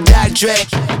shit with Doc Drake.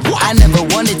 I never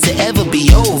wanted to ever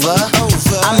be over.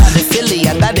 I'm out of Philly,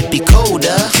 I thought it'd be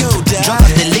colder. Drop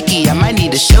out the licky, I might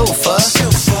need a chauffeur.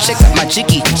 Check out my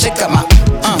chicky, check out my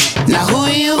Now who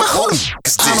are you? I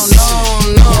don't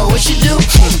know what you do.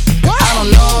 I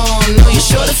don't know you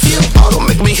short a few. Oh, don't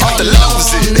make me have to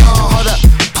lose it. No, hold up,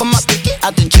 pull my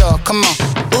out the jaw, come on.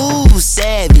 Ooh,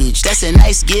 savage, that's a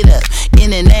nice get up.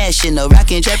 International,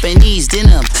 rockin' Japanese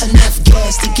denim. Enough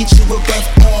gas to get you above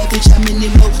average. How many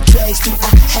more drags do I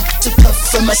have to puff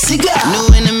for my cigar?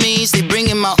 New enemies, they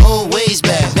bringing my old ways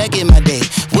back. Back in my day,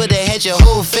 would've had your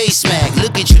whole face smacked.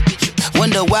 Look at you,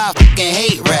 wonder why I fucking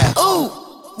hate rap. Ooh,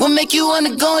 what make you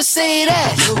wanna go and say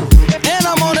that? And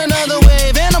I'm on another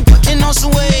wave, and I'm putting on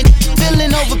some weight.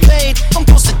 Feeling overpaid, I'm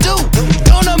supposed to do.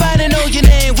 Don't nobody know your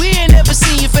name, we ain't never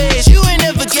seen your face. You ain't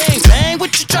never gang bang,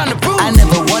 what you tryna prove? I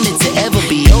never wanted to ever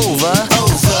be over.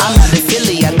 I'm out of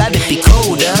Philly, I thought it'd be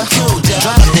colder.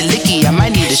 Drop out the licky, I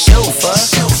might need a chauffeur.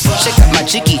 Check out my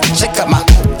chicky, check out my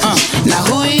Now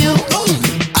who are you?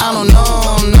 I don't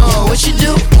know what you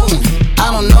do.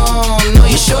 I don't know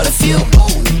you short a few.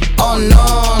 Oh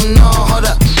no, hold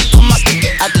up, pull my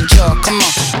out the jaw, come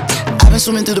on. I've been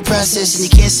swimming through the process and you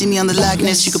can't see me on the Loch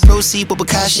Ness. You can proceed with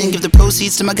precaution, give the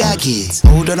proceeds to my god kids.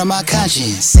 Hold on my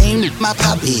conscience, same my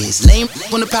pop is. Lame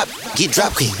when the pop get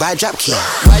drop kick, buy drop kick.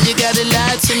 Why you gotta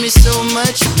lie to me so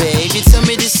much, babe? You tell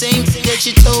me the same thing that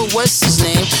you told what's his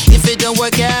name. If it don't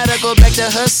work out, I go back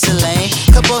to hustling.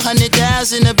 Couple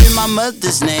 100,000 up in my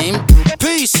mother's name.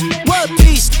 Peace, what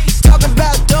peace? Talk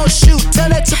about don't shoot, tell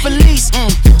that to police.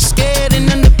 Scared and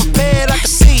underprepared, I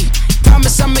can see.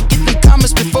 Promise I'ma get them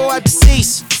comments before I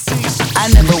decease. I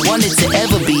never wanted to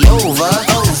ever be over.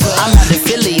 I'm out of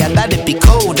Philly, I thought it'd be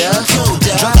colder.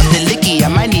 Drop out the licky, I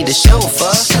might need a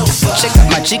chauffeur. Check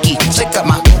out my chicky, check out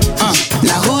my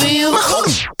Now who are you? I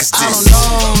don't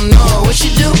know what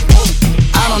you do.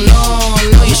 I don't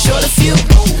know you short a few.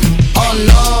 Oh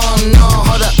no,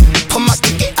 hold up, pull my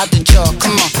out the jaw,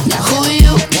 come on. Now who are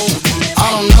you? I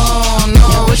don't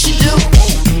know what you do.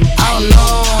 I don't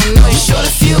know you short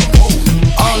a few.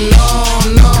 Oh no.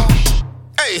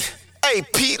 Hey,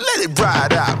 Pete, let it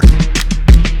ride out.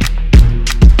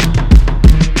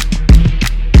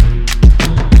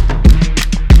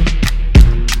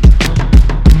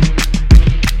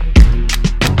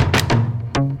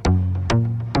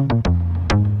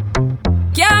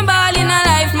 Can't ball in a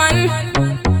life, man.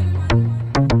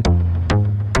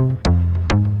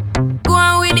 Go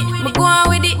on with it, go on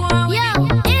with it. Yo,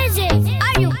 Izzy,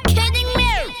 are you kidding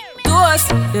me? To us,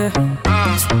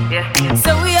 yeah.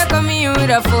 So we are coming with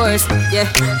a force, yeah.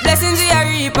 Blessings we are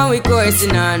reap and we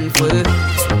coursing on full.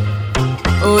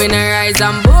 Oh, we not rise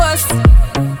and boast.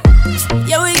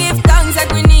 Yeah, we give thanks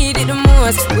like we need it the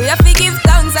most. We have to give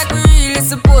thanks like we really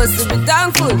supposed to be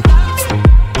thankful.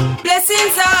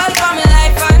 Blessings all for my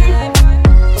life and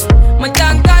my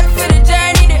thank God for the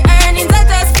journey, the earnings are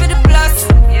just for the plus.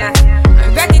 Yeah,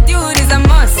 and gratitude is a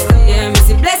must. Yeah, me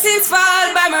see blessings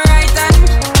fall by my right hand.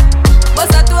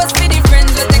 Bust a toast for the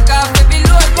friends we take off every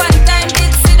load. One time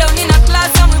did sit down in a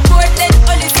class and we both then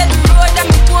only said the road and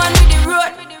me go on with the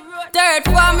road. Third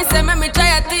form, me say me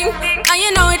try a thing, and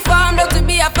you know it formed out to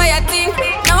be a fire thing.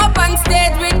 Now up on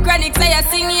stage with chronic, say I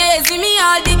sing, yeah, see me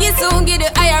all diggy soon, get the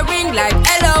higher ring like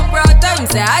hello, brother. Him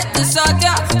say I had to shot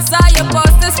ya, saw your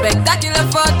poster, spectacular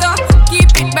photo.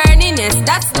 Keep it burning, yes,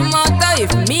 that's the motto.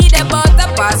 If me the butter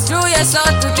pass through your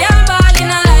shot, you can't ball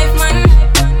in a life, man.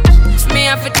 Me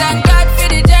have to thank God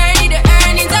for the journey, the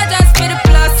earnings are just for the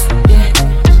plus. Yeah,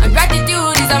 and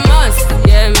gratitude is a must.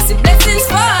 Yeah, me see blessings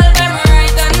fall by my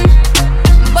right hand.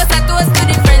 Bust a toast to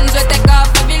the friends we take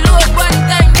off every load. One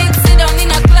time did sit down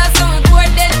in a class and we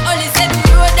bored then only said the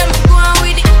road and we go on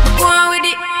with it, go on with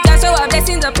it. Just show our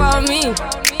blessings upon me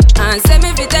and send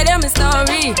me to tell them a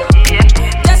story.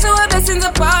 Just show our blessings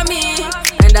upon me,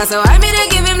 and that's how I made to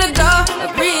give him the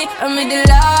glory. I'm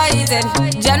delighted.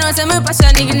 Jah knows say my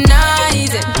passion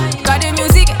ignited. Got the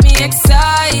music get me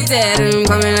excited. I'm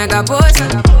coming like a potion.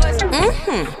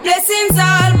 Blessings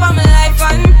all for my life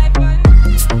and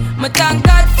my thank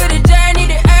God for the journey,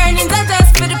 the earnings are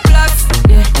just for the plus.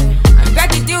 Yeah, and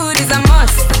gratitude is a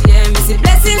must. Yeah, me see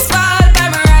blessings fall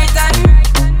by my right hand.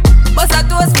 Bust a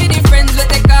toast for the friends we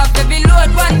take off every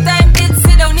load. One time did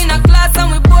sit down in a class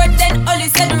and we bored then only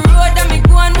said the road and me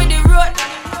go on with the road.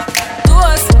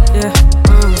 Toast, yeah,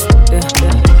 yeah.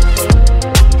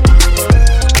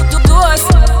 Toast.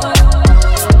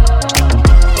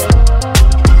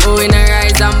 Oh, we not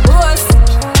rise and boast.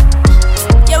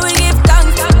 Yeah, we give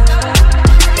thanks.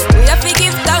 We have to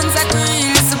give thanks like we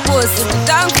really supposed to be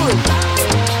thankful.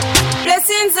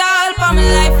 Blessings all for my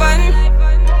life and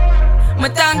my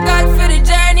thank God for the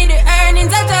journey, the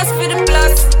earnings are just toast for the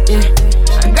plus.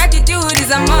 Yeah. And gratitude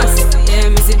is a must. Yeah,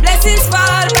 me see blessings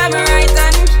fall by my right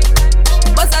hand.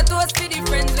 Bust a toast for the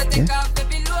friends that take off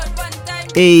every load one time.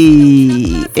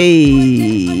 Hey.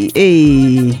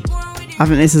 I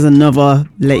think this is another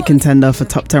late contender for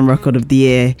top 10 record of the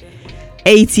year.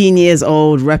 18 years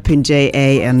old, repping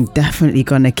JA, and definitely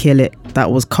gonna kill it. That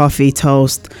was Coffee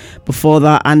Toast. Before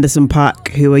that, Anderson .Paak,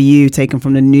 Who Are You, taken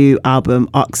from the new album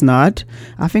Oxnard.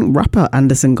 I think rapper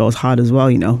Anderson goes hard as well,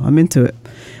 you know. I'm into it.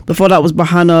 Before that was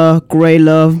Bahana, Grey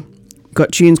Love.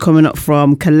 Got tunes coming up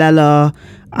from Kalela,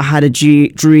 I Had a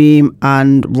Dream,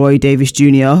 and Roy Davis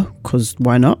Jr., because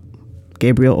why not?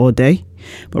 Gabriel all day.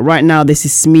 But right now, this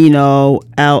is Smino,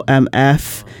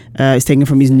 LMF. It's taken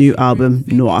from his new album,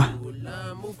 Noir.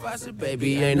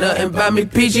 Baby, ain't nothing about me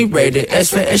PG rated.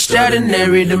 S for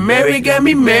extraordinary. The Mary got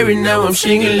me married. Now I'm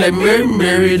singing like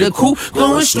Mary. The cool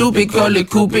going stupid. Call it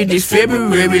Cupid. This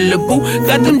February. LeBoo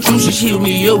got them juices. Heal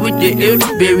me up with the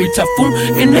elderberry. Typhoon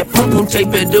and that pum pum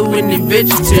tape better when the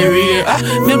vegetarian. I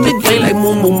milk the game like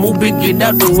moo moo moo. Big get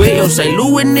out the way. Oh, St.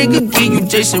 Louis nigga give you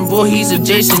Jason. Boy, he's a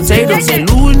Jason Tatum. St.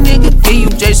 Louis nigga give you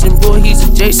Jason. Boy, he's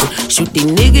a Jason. Shoot the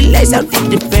nigga lights out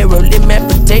the barrel in my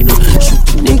potato. Shoot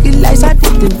the nigga lights out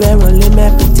the barrel in my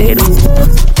potato.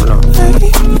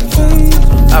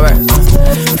 Alright,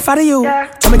 if I do you,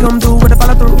 tell me come through with a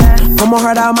follow through. One more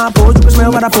heart out my pores, you can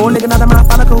smell what I pour, licking out of my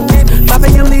follicles. 5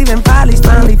 a.m. leaving, Polly's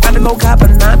finally about to go cop a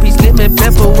 9-piece, get me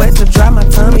pepper wet to dry my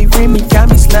tummy, ring me, got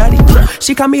me slutty.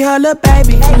 She call me her little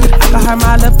baby, I call her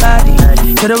my little buddy.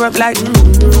 Hit her up like,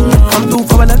 come through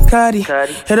for a little cutty.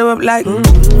 Hit her up like, come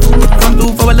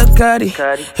through for a little cutty.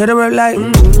 Hit her up like,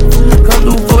 come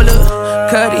through for a little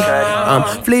cutty.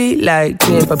 Fleet like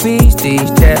 10 puppies, these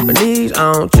Japanese.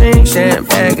 I don't drink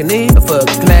champagne, I fuck a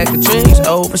clack of drinks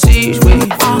overseas with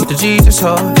the Jesus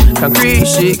heart. Concrete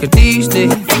shit, cause these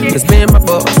niggas has been my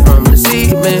boss from the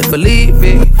seed, man, believe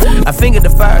it. I fingered the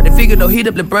fire, they figured they'll heat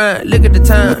up the brine. Look at the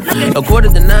time, 8:45.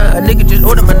 A nigga just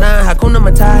ordered my 9, Hakuna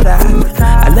Matata.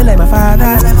 I look like my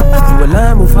father, you a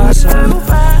line Mufasa.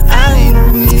 I ain't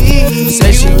believe.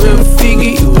 Say she real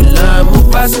figgy, you a line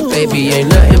Mufasa. Baby, ain't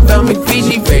nothing about me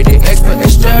PG rated. X for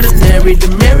extraordinary. The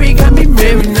Mary got me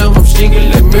married, now I'm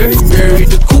singing like Mary.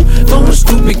 The cool, going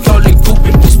stupid, call it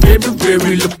Cupid. This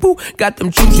February, LeBoo got them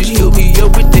juices, heal me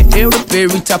up with the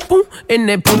elderberry. Typhoon and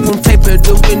that pum pum tape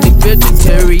better when the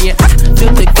vegetarian. I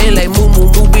built the game like moo moo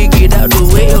moo. Big get out the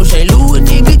way. Oh, St. Louis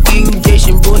nigga give you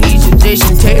Jason, boy, he's a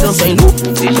Jason Tatum. St. Louis,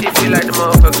 this shit feel like the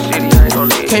motherfucking city. I ain't gonna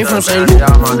need. Came from St. Louis.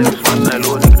 All my niggas from St.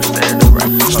 Louis, niggas stand up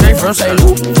right. Straight from St.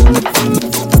 Louis.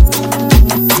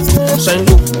 St.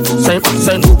 Louis,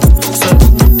 St. Louis,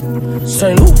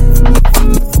 St. Louis.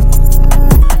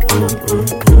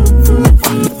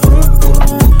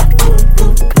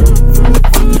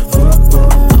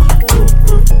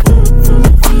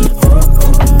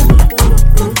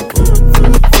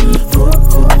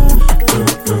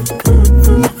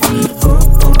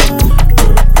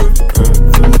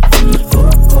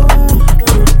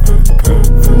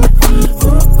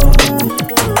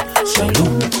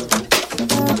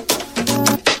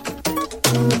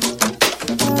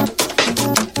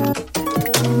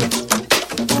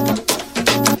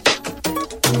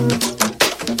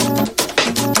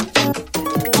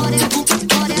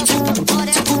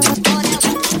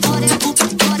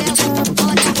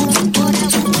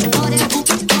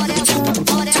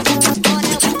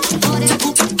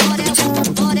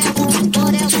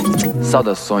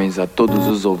 Saudações a todos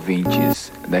os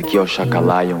ouvintes, daqui é o Chaka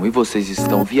Lion e vocês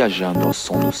estão viajando ao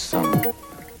som do samba.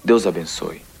 Deus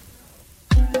abençoe.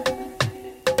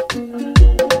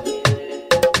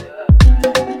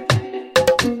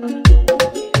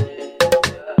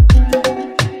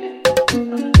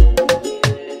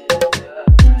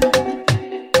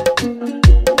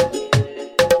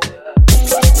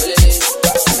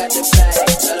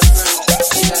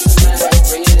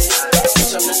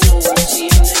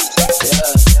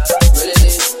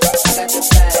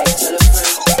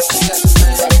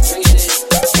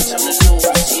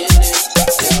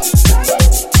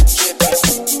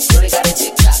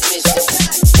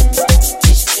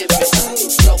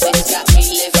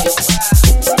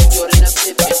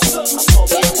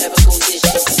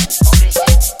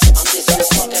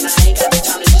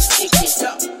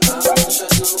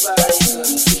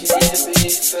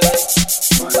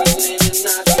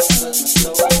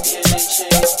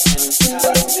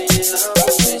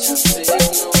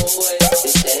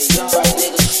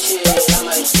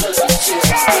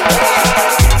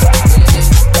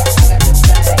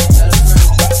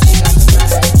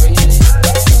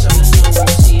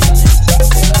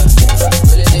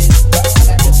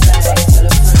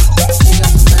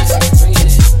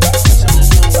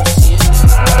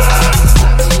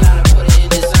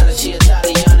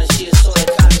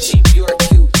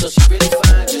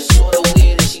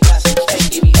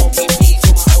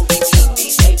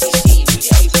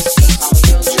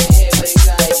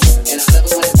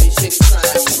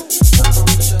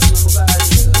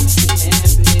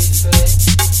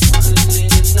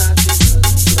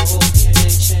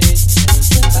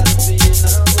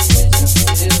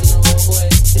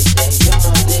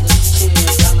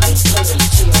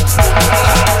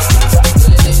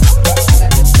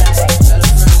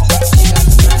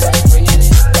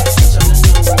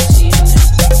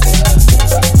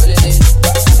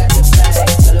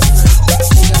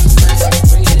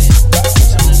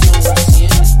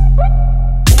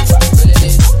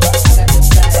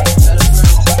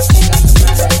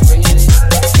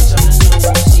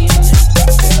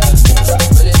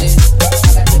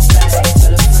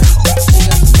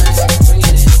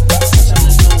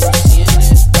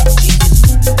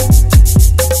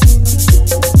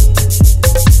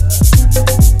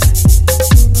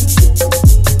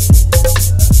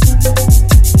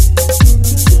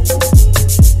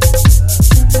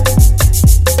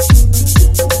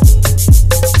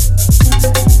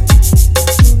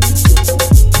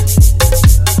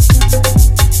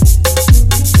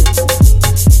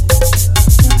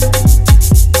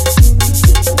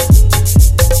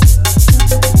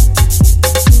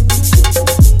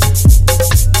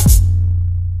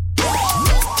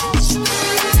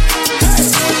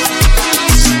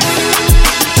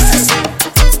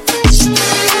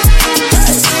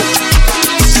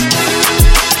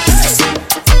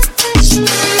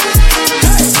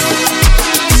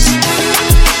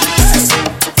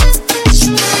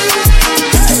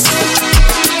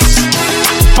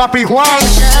 happy one.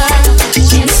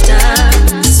 Insta,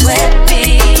 sweat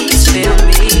beats, feel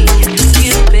me.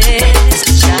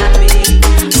 Cupid's shot me.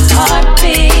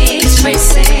 Heartbeats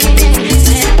racing.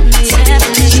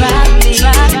 Tempt me, drive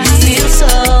me. Feel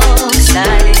so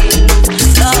exciting.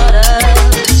 Thought of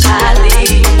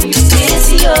highly.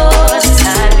 It's yours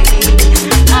entirely.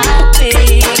 I'll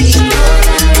be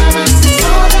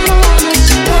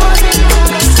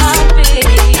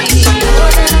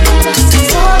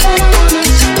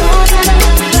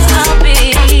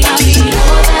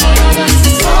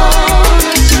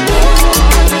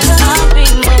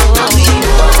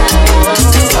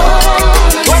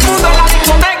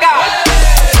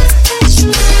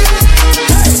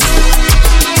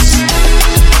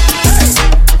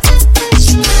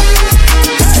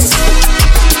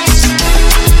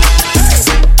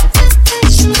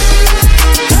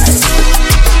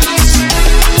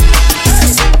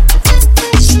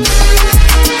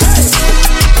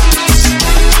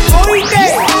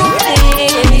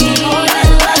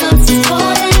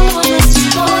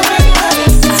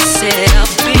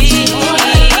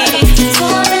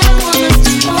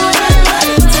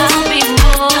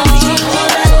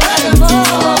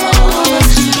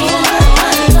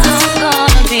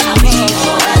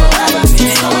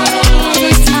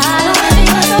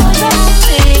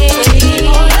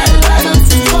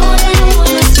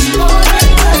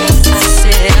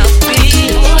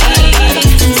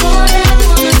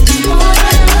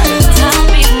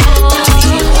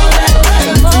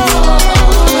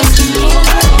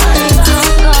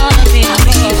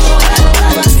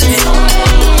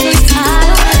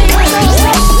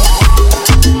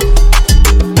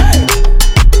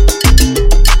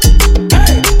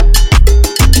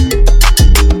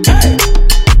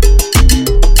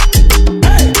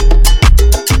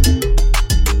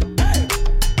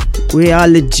We are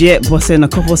legit busting a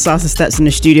couple of salsa steps in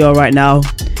the studio right now.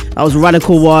 That was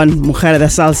Radical One, Mujer de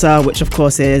Salsa, which of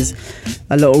course is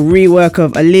a little rework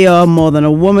of Aaliyah, More Than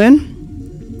a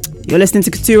Woman. You're listening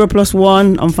to Couture Plus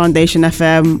One on Foundation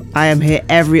FM. I am here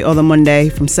every other Monday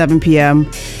from 7 p.m.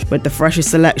 with the freshest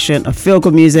selection of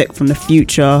feel-good music from the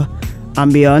future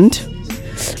and beyond.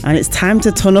 And it's time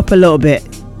to turn up a little bit.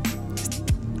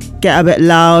 Get a bit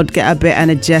loud, get a bit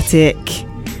energetic,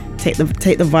 take the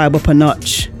vibe up a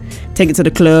notch. Take it to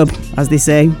the club, as they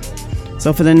say.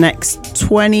 So for the next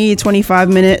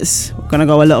 20-25 minutes, we're gonna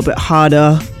go a little bit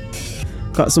harder.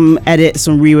 Got some edits,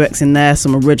 some reworks in there,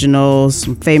 some originals,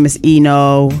 some famous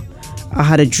Eno. I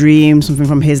Had a Dream, something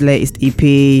from his latest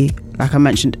EP. Like I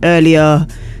mentioned earlier,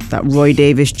 that Roy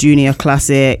Davis Jr.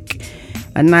 classic,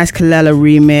 a nice Kalela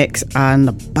remix, and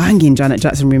a banging Janet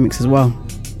Jackson remix as well.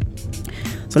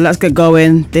 So let's get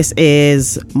going. This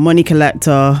is Money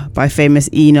Collector by famous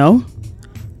Eno,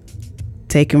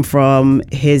 taken from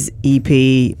his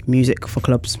EP Music for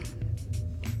Clubs.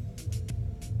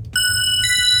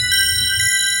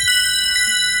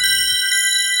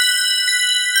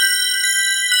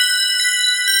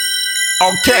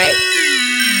 Okay.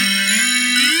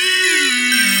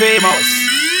 Famous.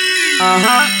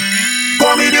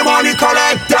 Call me the money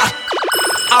collector.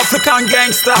 African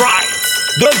gangster. Right.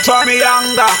 Don't try me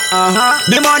younger.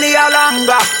 The money a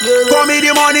longer. Call me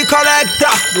the money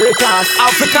collector.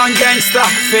 African gangster.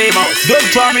 Famous. Don't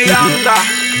try me younger.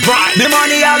 Right. The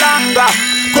money a longer.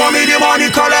 Call me the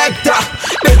money collector.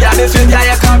 Baby, I'm a failure,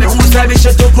 you call me. Who say me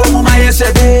shit to promo my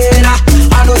SBA?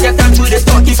 I don't get time to the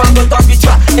talk if I'm not talk it.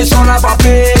 It's all about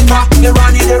paper. They're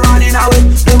running away.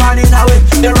 They're running away.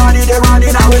 They're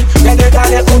running away. Then they got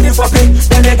they owe me for pay.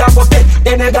 Then they got for pay.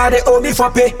 Then they got they owe me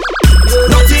for pay.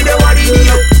 Nothing they worry me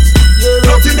up.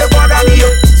 Nothing they bother me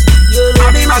up.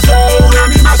 I'm in my zone.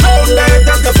 They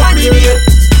just the funny me up.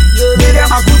 Give them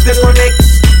a goods they connect.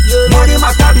 Money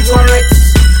must have be correct.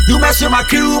 You mess with my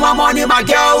crew, my money, my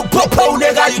girl. Popo,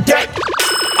 nigga, you dead.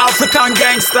 African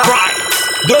gangster. Right.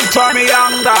 Don't try me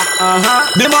younger.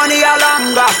 The money a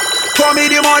longer. Call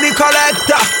me the money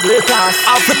collector.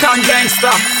 African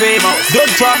gangster. Famous.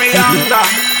 Don't try me younger.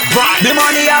 Right. The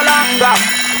money a longer.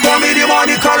 Call me the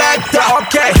money collector.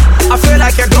 Okay. I feel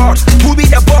like a god. Who be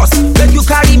the boss? Let you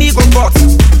carry me go bot.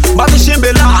 But the shame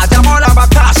be large. I'm all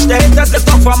about cash. The haters they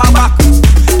talk for my back.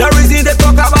 The reason they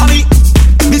talk about me.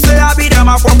 Me say I be them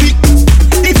a copy.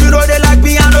 If you know they like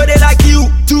me, I know they like you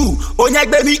too. Oh yeah,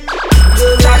 baby.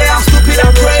 Charlie, I'm stupid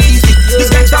and crazy.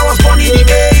 This gangster was born in the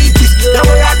 80s. The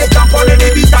way I they jump on the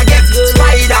beat I get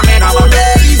Spider-Man, I'm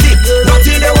amazing.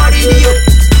 Nothing they worry me up.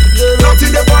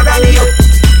 Nothing they bother me up.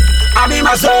 I'm in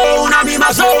my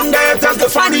zone. They just the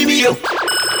funny me up.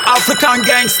 African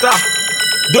gangster.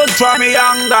 Don't try me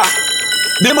younger.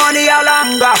 The money a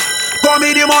longer. Call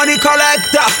me the money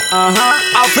collector.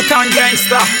 African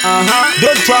gangster.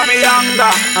 Don't try me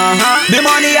younger. The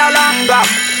money a longer.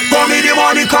 Call me the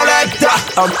money collector.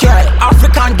 Okay,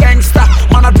 African gangster.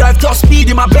 Man, I drive top speed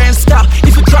in my Benz car.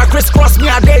 If you try crisscross me,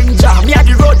 a danger. Me a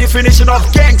the road definition of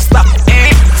gangster.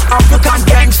 African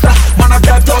gangster. Man, I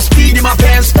drive top speed in my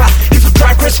Benz car. If you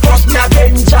try crisscross me, a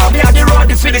danger. Me a the road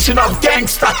definition of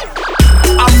gangster.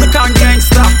 African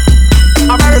gangster.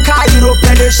 America, Europe,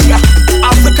 and Asia.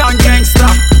 African gangster.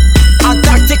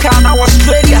 Antarctica and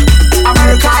Australia.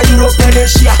 America, Europe, and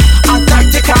Asia.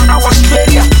 Antarctica and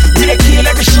Australia. We dey kill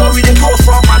every show, we dey go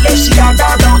from Malaysia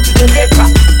down to Jamaica.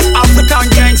 African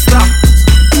gangster.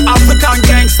 African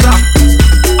gangster.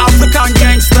 African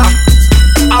gangster.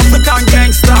 African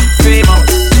gangster. Famous.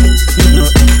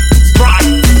 Right.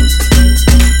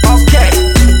 Okay.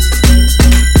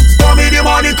 Call me the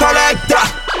money collector.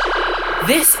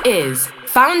 This is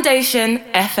Foundation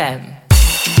FM.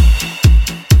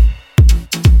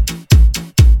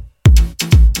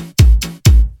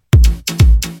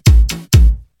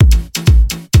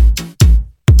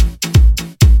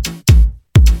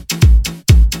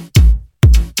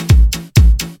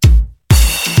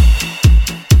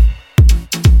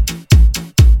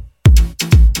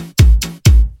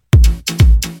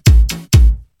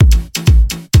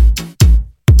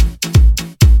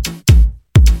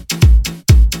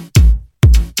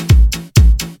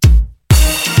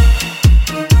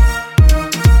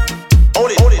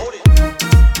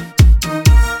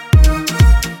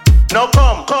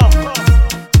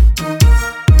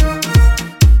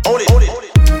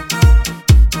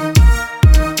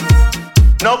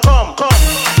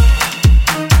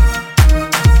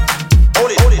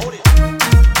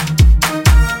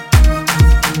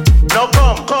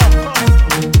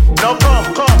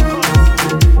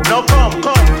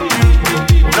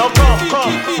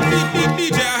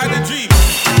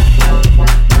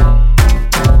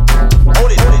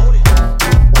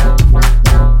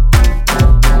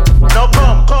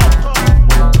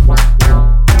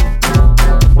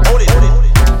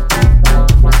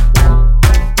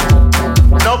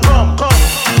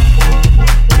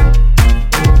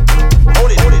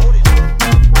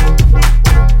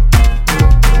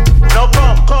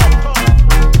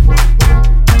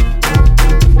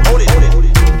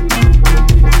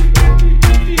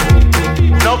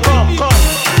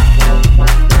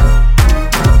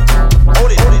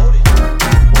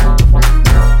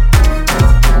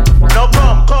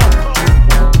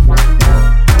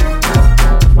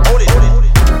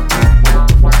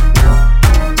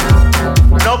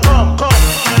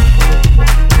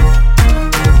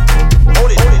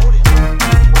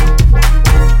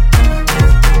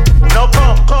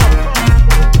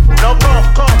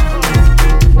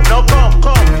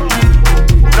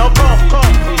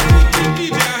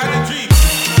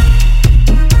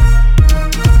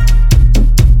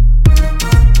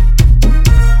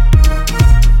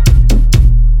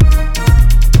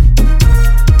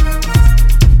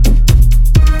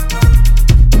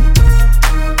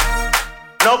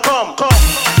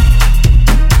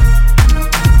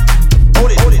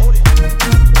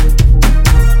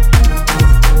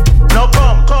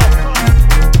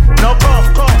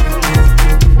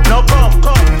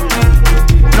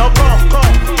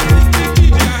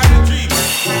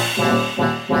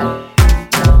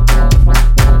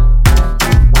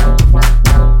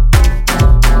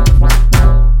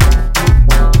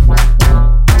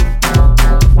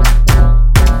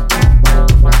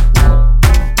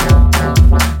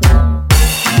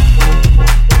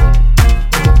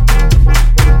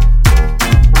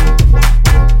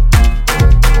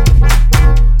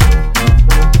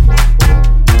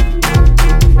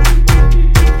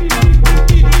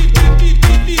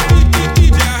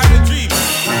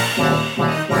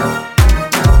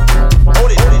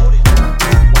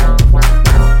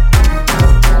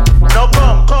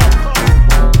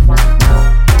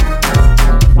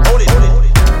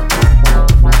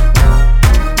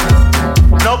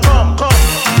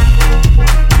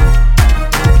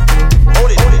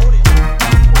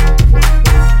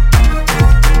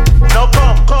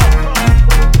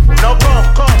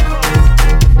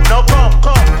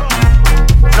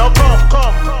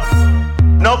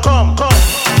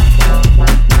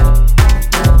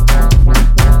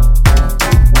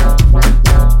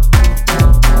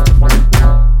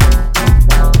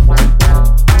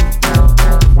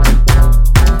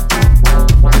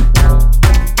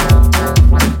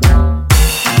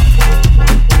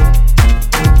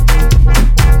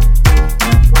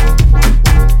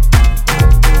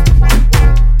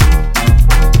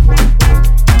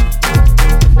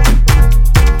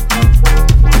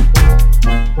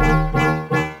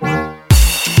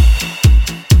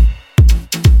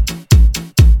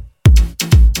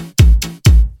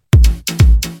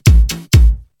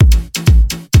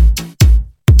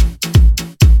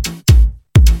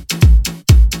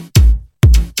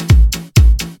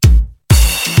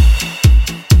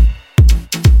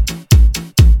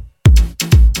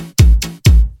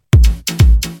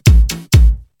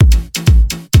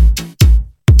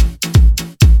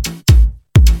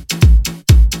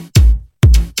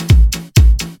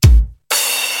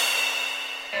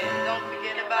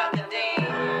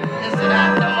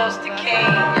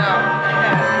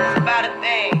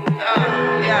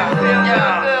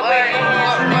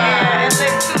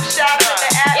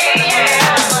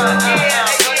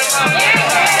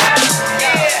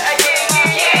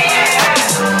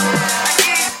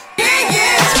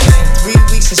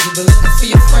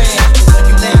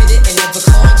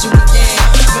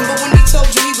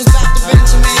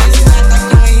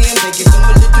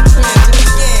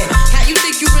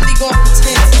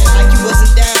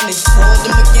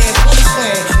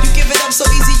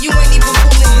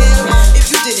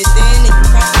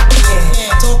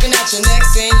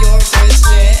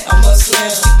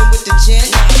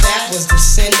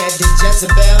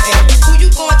 Jezebel. And who you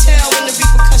gonna tell when the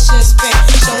repercussions spin?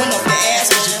 Showing off your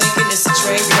ass cause you thinking it's a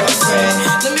train girlfriend.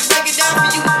 Let me break it down for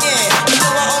you again. You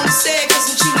know I only say it cause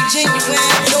I'm truly genuine.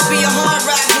 Don't be a hard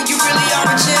rock when you really are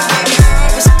a gem, baby.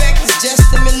 Respect is just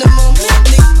the minimum.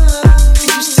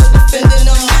 You still defending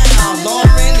them now.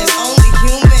 Lauren is only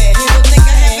human. You don't think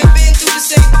I haven't been through the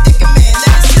same predicament.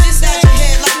 Let us sit inside your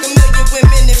head like a million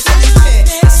women in Philippines.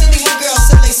 It's silly when girls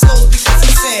sell their souls because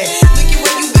it's sad. Look at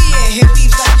where you be in. Hip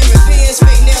weaves like Europeans.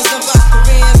 Fake nails done by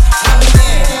Koreans. Come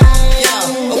again. Yo,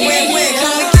 a win-win.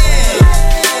 Come again.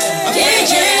 A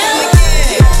win-win. Come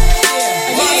again.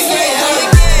 A win-win. Come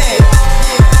again.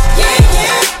 Yeah,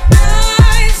 yeah.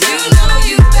 Guys, you know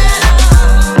you better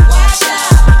watch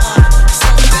out.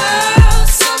 Some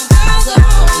girls are only about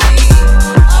that thing.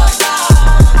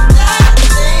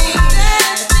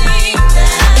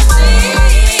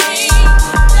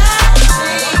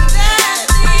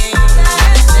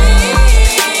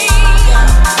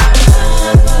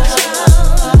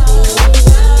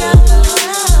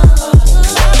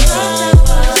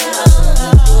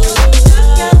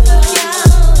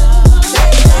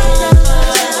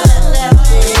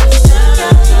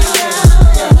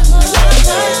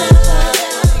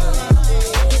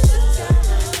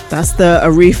 That's the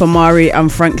Aretha Mari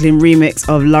and Franklin remix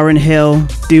of Lauryn Hill,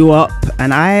 Do Up.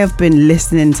 And I have been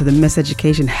listening to the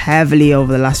Miseducation heavily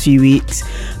over the last few weeks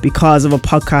because of a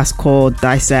podcast called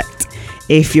Dissect.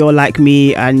 If you're like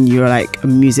me and you're like a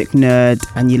music nerd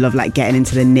and you love like getting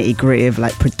into the nitty gritty of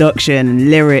like production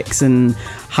and lyrics and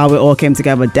how it all came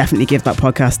together, definitely give that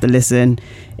podcast a listen.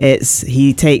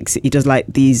 He does like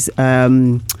these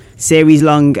series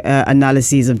long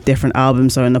analyses of different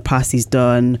albums. So in the past he's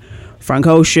done Frank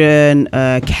Ocean,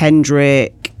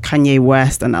 Kendrick, Kanye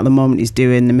West, and at the moment he's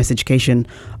doing the Miseducation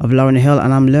of Lauryn Hill,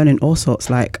 and I'm learning all sorts.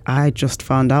 Like, I just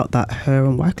found out that her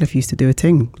and Wyclef used to do a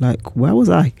thing. Like, where was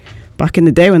I back in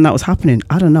the day when that was happening?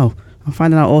 I don't know. I'm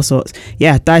finding out all sorts.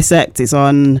 Yeah, Dissect. It's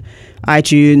on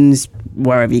iTunes,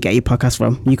 wherever you get your podcast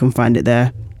from. You can find it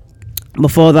there.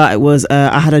 Before that, it was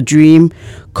I Had a Dream,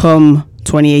 Come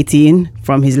 2018,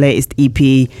 from his latest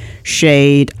EP,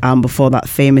 Shade, and before that,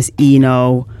 Famous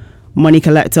Eno, Money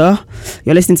Collector.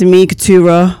 You're listening to me,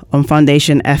 Katura, on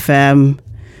Foundation FM.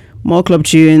 More club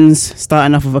tunes,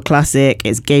 starting off with a classic.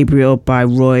 It's Gabriel by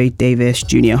Roy Davis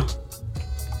Jr.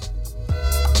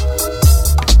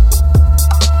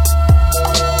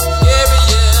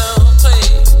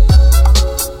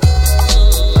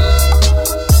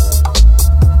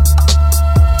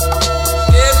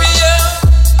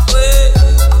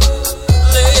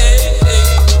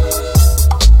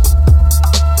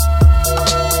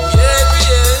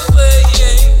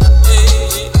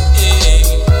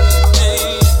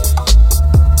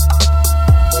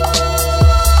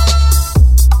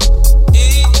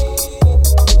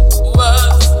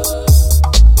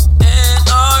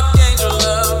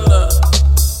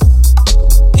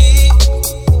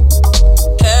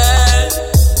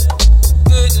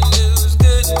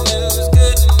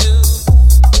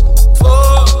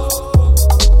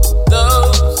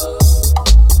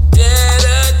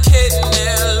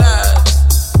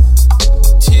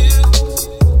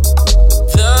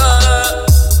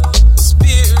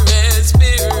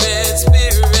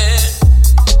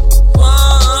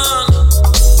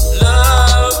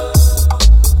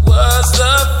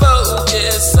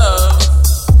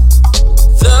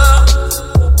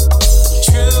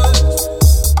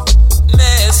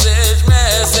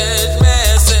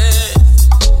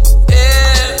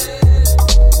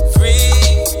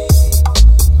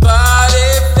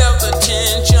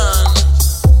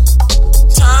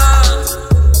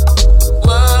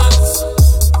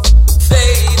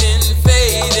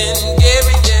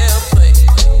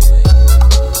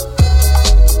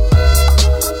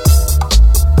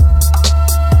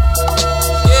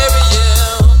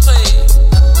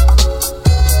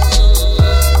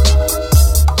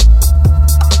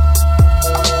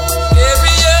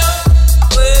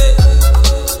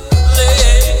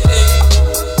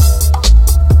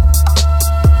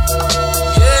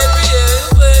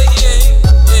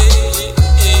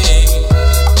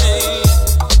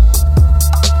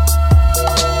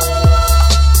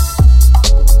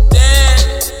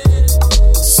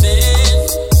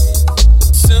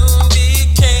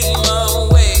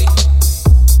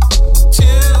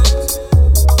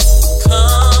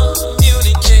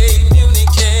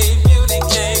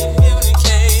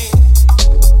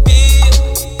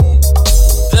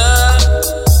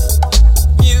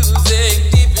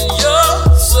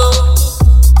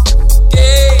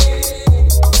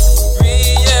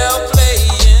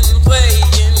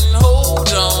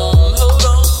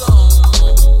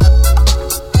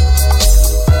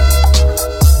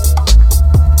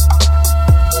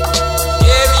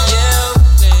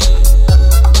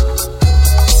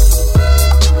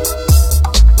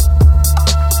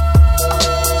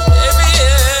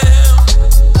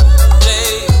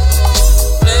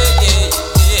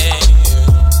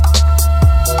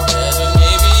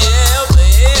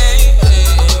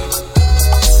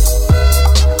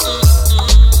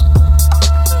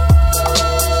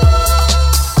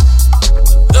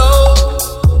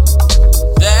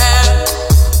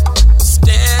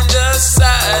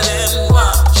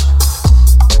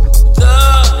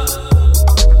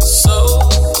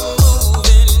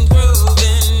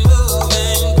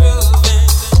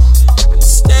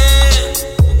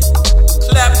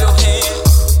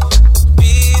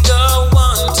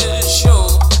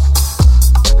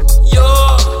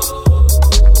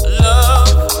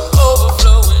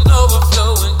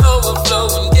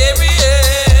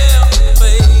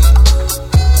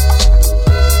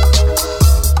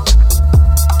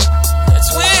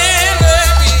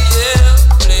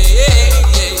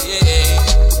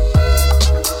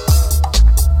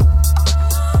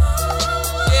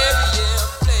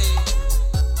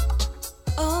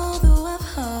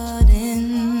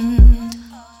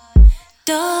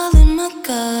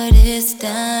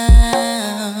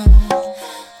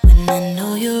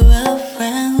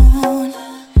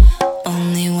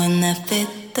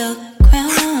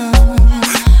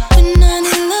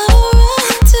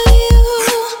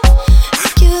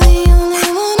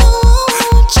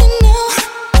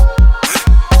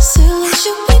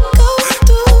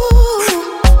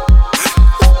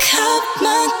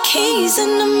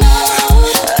 in the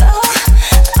mouth.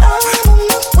 I'm on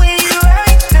my way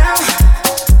right now.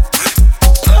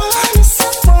 Promise I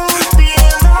won't be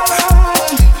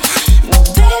alone. But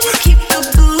baby, keep the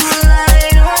blue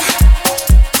light on.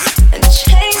 And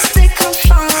chains, they come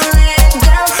falling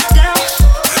down, down.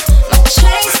 My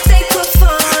chains, they come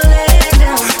falling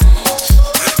down.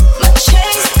 My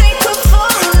chains, they come falling.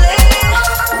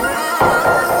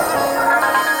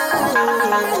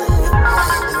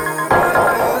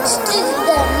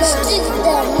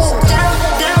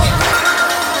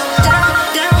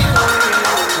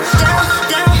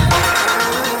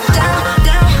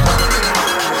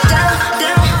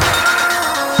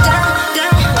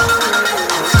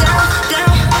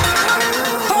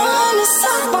 Promise I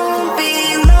won't be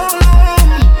alone.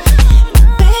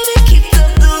 Baby, keep the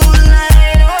blue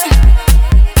light on.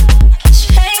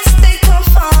 Chains, they come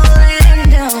falling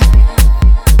down.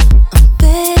 I'm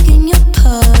begging your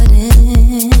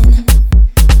pardon.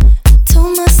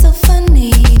 Told myself I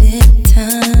needed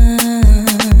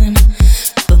time,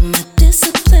 but my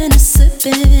discipline is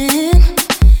slipping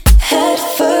head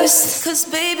first. 'Cause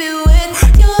baby, with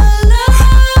your love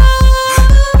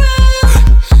around,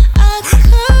 I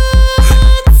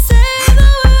could save the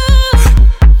world.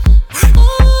 Oh,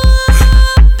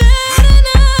 better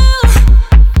now.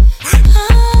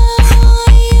 Oh,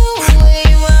 you way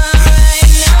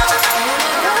right now.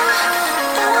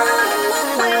 I'm on my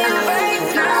way right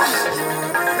now.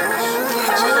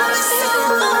 Promise I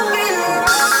won't be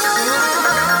alone.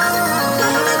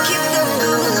 Baby, keep the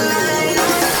blue light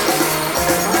on.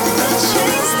 My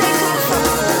chains, they come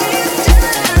falling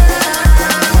down.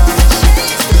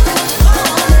 Chains, they come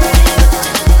falling.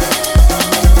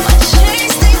 My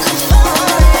chains, they come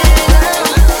falling down.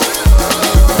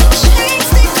 Chains,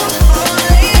 they come falling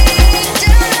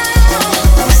down.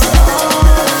 So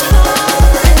falling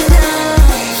down.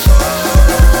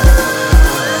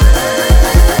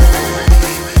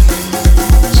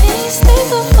 Chains, they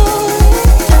come falling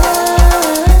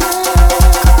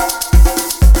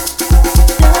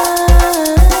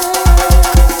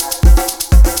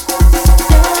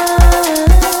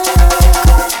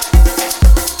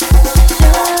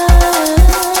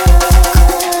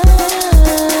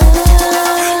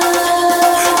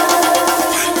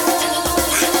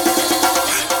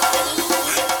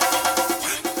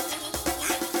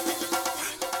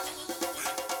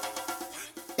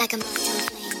like a moth to a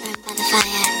flame burned by the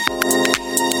fire.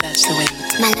 That's the way.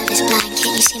 My love is blind,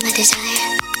 can't you see my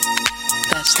desire?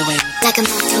 That's the way. Like a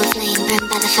moth to a flame burned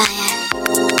by the fire.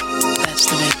 That's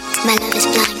the way. My love is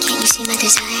blind, can't you see my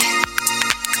desire?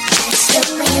 That's the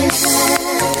way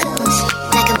love goes.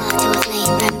 Like a moth to a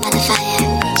flame burned by the fire.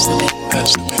 That's the way.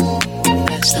 That's the way.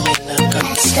 That's the way love goes.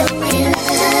 That's the way love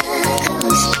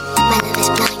goes. My love is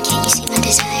blind, can't you see my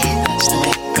desire? That's the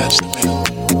way. That's the way.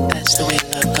 That's the way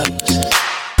love goes.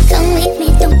 Come with me,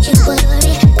 don't you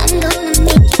worry. I'm gonna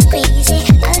make you crazy.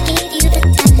 I'll give you the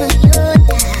time of your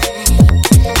life.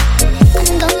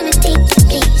 I'm gonna take you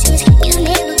places you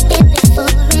never been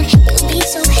before, and you'll be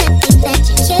so happy that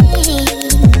you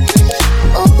came.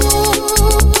 Oh,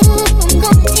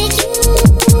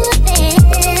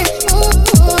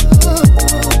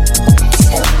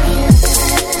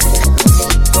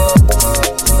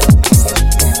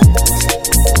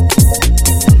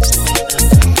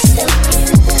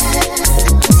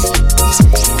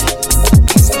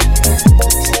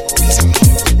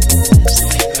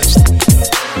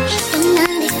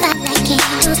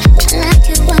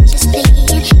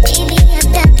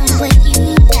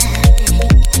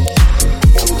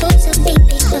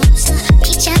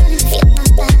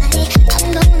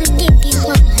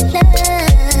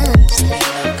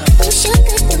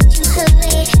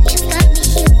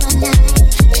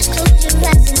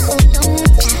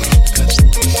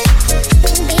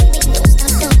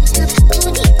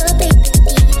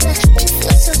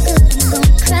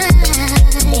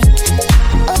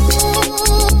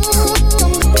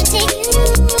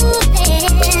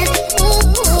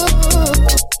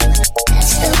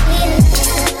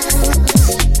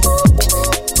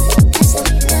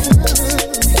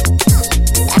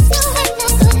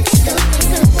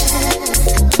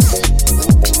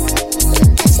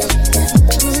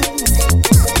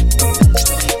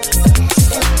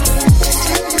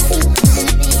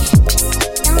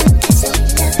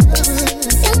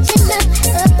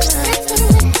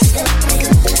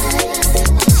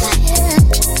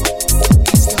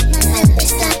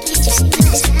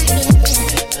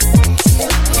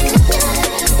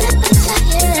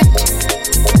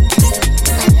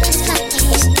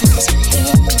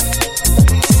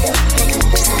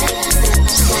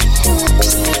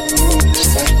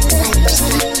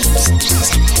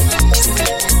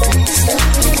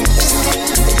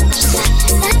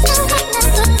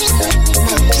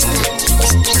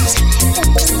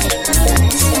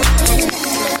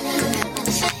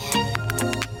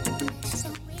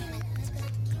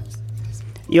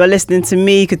 You're listening to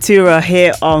me, Katura,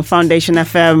 here on Foundation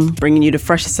FM, bringing you the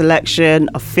freshest selection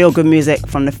of feel-good music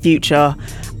from the future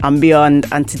and beyond.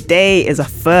 And today is a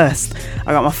first.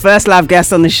 I got my first live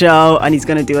guest on the show, and he's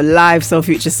going to do a live Soul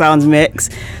Future Sounds mix.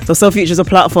 So Soul Future is a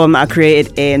platform that I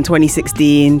created in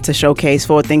 2016 to showcase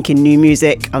forward-thinking new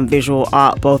music and visual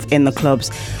art, both in the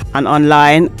clubs and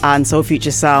online. And Soul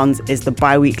Future Sounds is the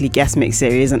bi-weekly guest mix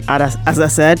series. And as I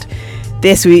said,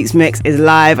 this week's mix is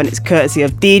live, and it's courtesy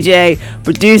of DJ,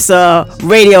 producer,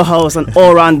 radio host, and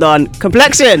all-round Don,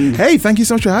 Complexion. Hey, thank you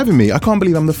so much for having me. I can't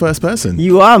believe I'm the first person.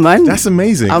 You are, man. That's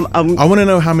amazing. I want to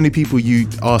know how many people you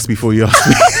asked before you asked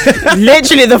me.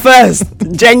 Literally the first.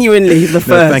 Genuinely the first.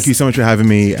 No, thank you so much for having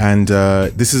me. And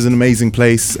this is an amazing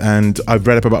place, and I've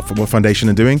read up about what Foundation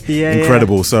are doing. Yeah,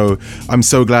 incredible. Yeah. So I'm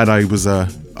so glad I was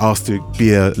asked to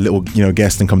be a little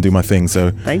guest and come do my thing.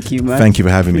 So thank you, man. Thank you for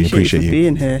having me. Appreciate you for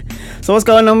being here. So what's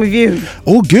going on with you?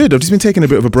 All good. I've just been taking a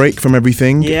bit of a break from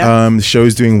everything. Yeah. The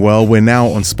show's doing well. We're now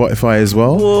on Spotify as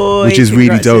well. Boy, which is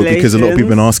really dope because a lot of people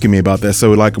have been asking me about that.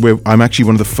 So like I'm actually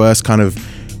one of the first kind of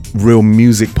real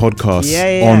music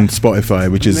podcasts on Spotify,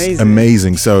 which is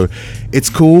amazing. So it's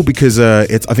cool because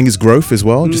I think it's growth as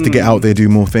well, just to get out there, do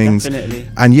more things. Definitely.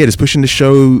 And just pushing the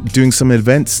show, doing some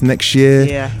events next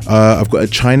year. I've got a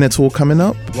China tour coming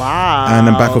up. Wow. And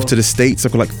I'm back off to the States.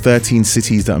 I've got like 13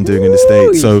 cities that I'm doing in the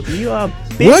States. So you are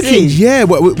busy. Working, yeah.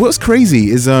 What's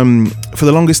crazy is for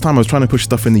the longest time I was trying to push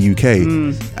stuff in the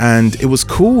UK, and it was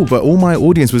cool, but all my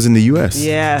audience was in the US.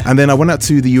 Yeah. And then I went out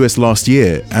to the US last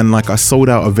year, and like I sold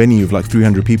out a venue of like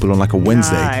 300 people on like a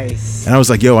Wednesday. Nice. And I was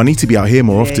like, yo, I need to be out here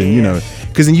more often, you know.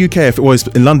 Because in UK,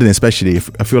 in London especially,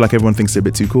 I feel like everyone thinks they're a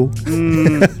bit too cool.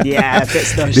 Yeah, a bit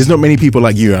stush. There's not many people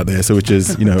like you out there, so which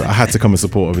is, I had to come and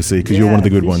support, obviously, because you're one of the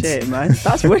good ones. It, man.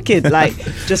 That's wicked. Like,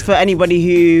 just for anybody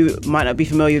who might not be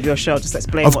familiar with your show, just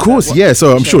explain. Of course, yeah.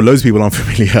 So I'm sure loads of people aren't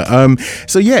familiar.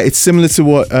 So yeah, it's similar to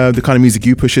what the kind of music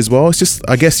you push as well. It's just,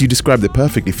 I guess you described it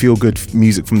perfectly. Feel good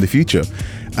music from the future.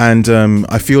 And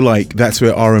I feel like that's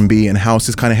where R&B and house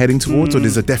is kind of heading towards. Or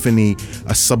there's definitely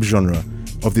a subgenre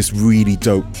of this really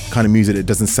dope kind of music that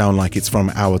doesn't sound like it's from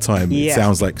our time. It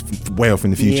sounds like way off in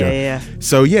the future.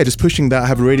 So yeah, just pushing that. I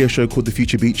have a radio show called The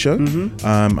Future Beat Show.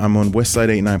 I'm on Westside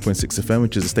 89.6 FM,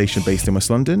 which is a station based in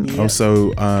West London.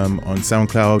 Also on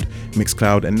SoundCloud,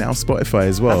 Mixcloud, and now Spotify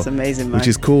as well. That's amazing, man. Which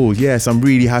is cool. Yes, I'm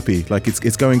really happy. Like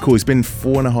it's going cool. It's been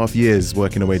 4.5 years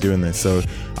working away doing this. So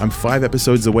I'm 5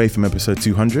 episodes away from episode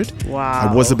 200. Wow.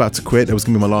 I was about to quit. That was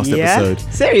gonna be my last episode.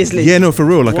 Seriously? Yeah, no, for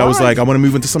real. Like Why? I was like, I want to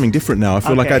move into something different now.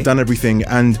 I feel like I'd done everything,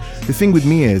 and the thing with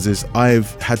me is I've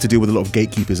had to deal with a lot of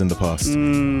gatekeepers in the past,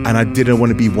 and I didn't want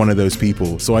to be one of those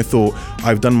people. So I thought,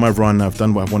 I've done my run, I've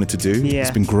done what I wanted to do.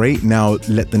 It's been great. Now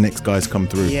let the next guys come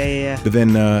through. But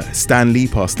then Stan Lee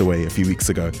passed away a few weeks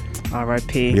ago.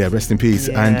 R.I.P. Yeah, rest in peace.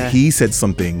 And he said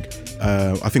something,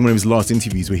 I think one of his last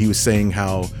interviews, where he was saying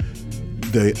how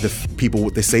the people,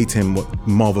 what they say to him, what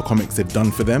Marvel Comics had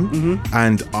done for them.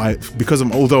 And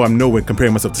although I'm nowhere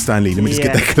comparing myself to Stan Lee, let me just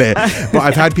get that clear, but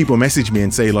I've had people message me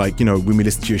and say, like, when we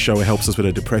listen to your show, it helps us with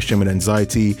our depression, with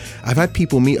anxiety. I've had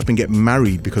people meet up and get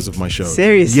married because of my show.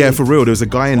 Seriously? Yeah, for real. There was a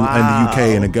guy in the UK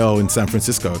and a girl in San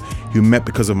Francisco who met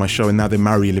because of my show, and now they're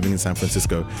married, living in San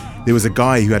Francisco. There was a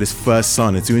guy who had his first son,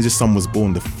 and as soon as his son was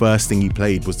born, the first thing he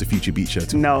played was the Future Beat Show.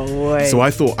 No way. So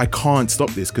I thought, I can't stop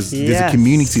this, because there's a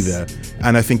community there.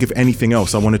 And I think if anything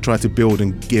else, I want to try to build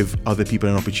and give other people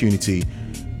an opportunity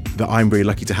that I'm very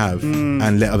lucky to have,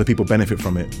 and let other people benefit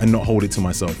from it and not hold it to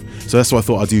myself. So that's what I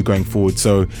thought I'd do going forward.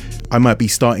 So I might be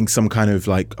starting some kind of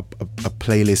like a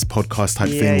playlist podcast type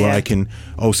thing where I can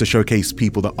also showcase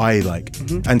people that I like,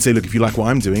 and say, look, if you like what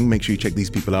I'm doing, make sure you check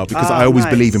these people out, because I always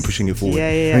believe in pushing it forward.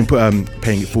 I mean,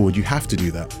 paying it forward. You have to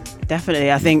do that.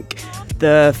 Definitely. I think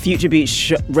the Future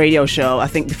Beats radio show, I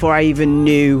think before I even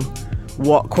knew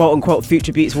what quote unquote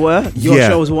Future Beats were, your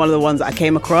show was one of the ones that I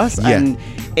came across, and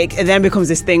it then becomes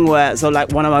this thing where, so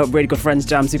like one of my really good friends,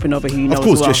 Jam Supernova, who you know, of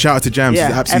course, as well. just shout out to Jam. She's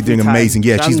absolutely doing amazing.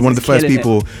 Yeah, she's one of the first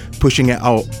people pushing it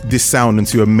out, this sound,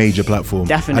 into a major platform.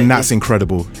 Definitely. And that's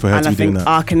incredible for her to be doing that.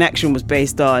 Our connection was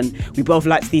based on, we both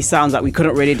liked these sounds that we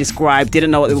couldn't really describe, didn't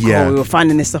know what they were called. We were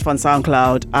finding this stuff on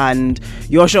SoundCloud, and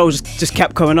your show just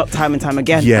kept coming up time and time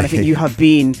again. And I think you have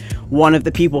been one of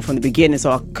the people from the beginning.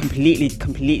 So I completely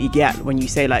get when you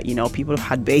say, like, people have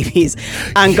had babies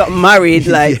and got married,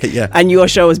 like, and your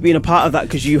show has been a part of that,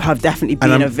 because you have definitely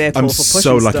been a vehicle for pushing stuff.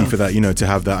 I'm so lucky for that, to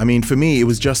have that. I mean, for me, it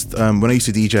was just when I used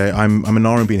to DJ, I'm an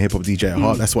R&B and hip hop DJ at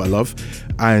heart. That's what I love.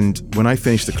 And when I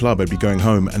finished the club, I'd be going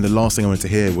home, and the last thing I wanted to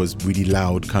hear was really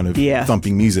loud kind of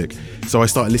thumping music. So I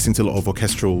started listening to a lot of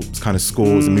orchestral kind of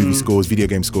scores and movie scores, video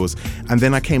game scores. And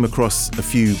then I came across a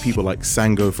few people like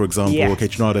Sango, for example, or K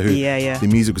Tronada, who Yeah. The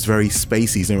music was very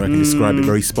spacey, so I can describe it,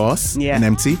 very sparse and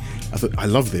empty. I thought, I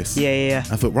love this. Yeah.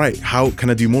 I thought, right, how can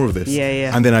I do more of this?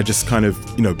 Yeah. And then I just kind of,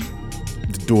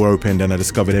 the door opened and I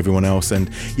discovered everyone else. And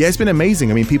yeah, it's been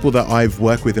amazing. I mean, people that I've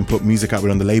worked with and put music out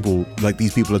with on the label, like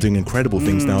these people are doing incredible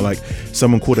things now. Like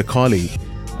someone called Akali,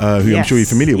 who I'm sure you're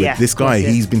familiar with. This guy,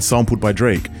 he's been sampled by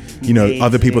Drake.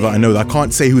 Other people that I know, that I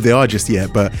can't say who they are just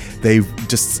yet, but they've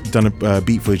just done a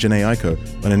beat for Jhené Aiko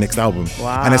on the next album.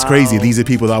 Wow. And that's crazy. These are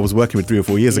people that I was working with 3 or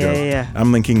 4 years ago. Yeah.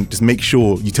 I'm thinking, just make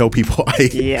sure you tell people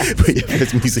I put your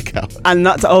best music out. And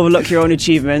not to overlook your own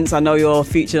achievements, I know you're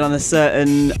featured on a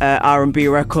certain R&B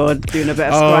record, doing a bit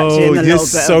of scratching.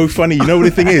 It's so funny. You know what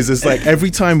the thing is? It's like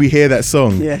every time we hear that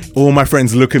song, all my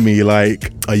friends look at me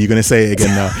like, are you going to say it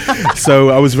again now? So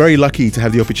I was very lucky to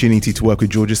have the opportunity to work with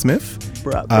Georgia Smith.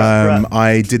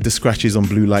 I did the scratches on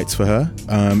Blue Lights for her,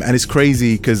 and it's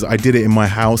crazy because I did it in my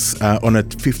house on a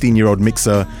 15-year-old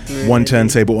mixer, one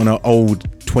turntable on an old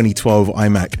 2012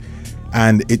 iMac,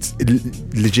 and it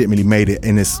legitimately made it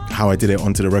in this how I did it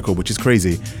onto the record, which is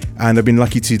crazy. And I've been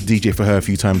lucky to DJ for her a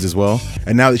few times as well.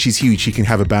 And now that she's huge, she can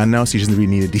have a band now, so she doesn't really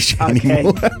need a DJ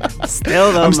anymore.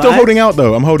 Still though, I'm still holding out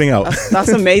though. I'm holding out. That's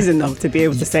amazing though, to be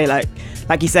able to say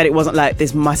like you said, it wasn't like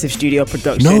this massive studio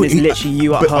production. It's literally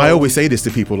you at home. But I always say this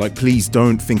to people, like, please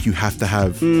don't think you have to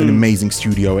have an amazing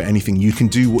studio or anything. You can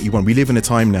do what you want. We live in a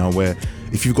time now where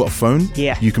if you've got a phone,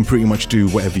 you can pretty much do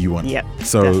whatever you want.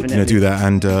 So definitely. do that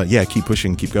and keep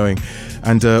pushing, keep going.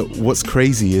 And what's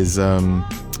crazy is actually,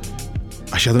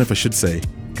 I don't know if I should say.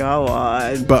 Go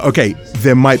on. But okay,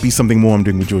 there might be something more I'm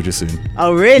doing with Georgia soon.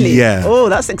 Oh really? Yeah. Oh,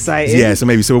 that's exciting. Yeah, so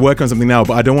we're working on something now,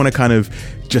 but I don't want to kind of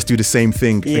just do the same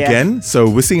thing again. So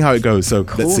we're seeing how it goes. So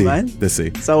cool, let's see. Man. Let's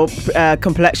see. So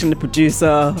Complexion, the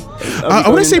producer. I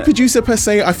wouldn't say producer per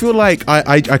se. I feel like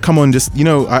I come on just,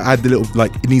 I add the little,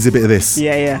 like, it needs a bit of this.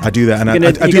 Yeah. I do that, and you're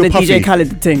I do a puffy. DJ Khaled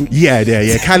the thing.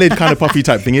 Yeah. Khaled kind of puffy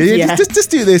type thing.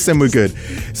 Just do this and we're good.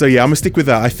 So yeah, I'm gonna stick with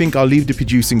that. I think I'll leave the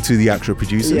producing to the actual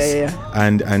producers.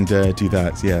 And do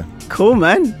that. Yeah. Cool,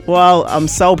 man. Well, I'm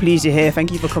so pleased you're here.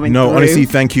 Thank you for coming through. Honestly,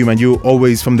 thank you, man. You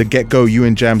always, from the get-go, you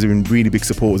and Jams have been really big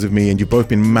supporters of me, and you've both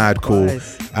been mad cool.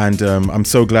 And I'm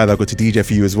so glad I got to DJ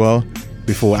for you as well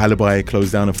before Alibi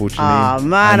closed down, unfortunately.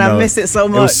 Man, I miss it so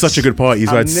much. It was such a good party.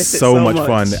 I had so much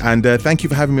fun. And thank you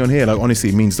for having me on here. Like, honestly,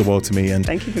 it means the world to me. And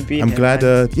thank you for being here. I'm glad,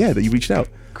 that you reached out.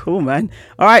 Cool, man.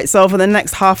 All right, so for the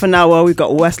next half an hour, we've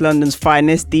got West London's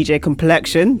finest, DJ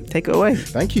Complexion. Take it away.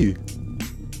 Thank you.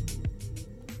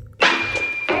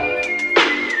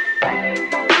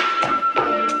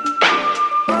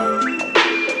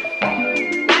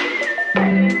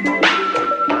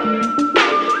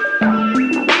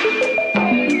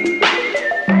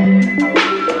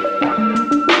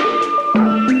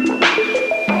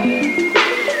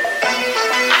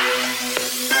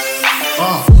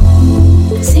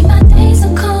 See, my days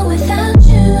are cold without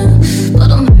you, but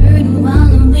I'm hurting while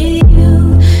I'm with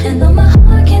you. And though my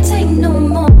heart can't take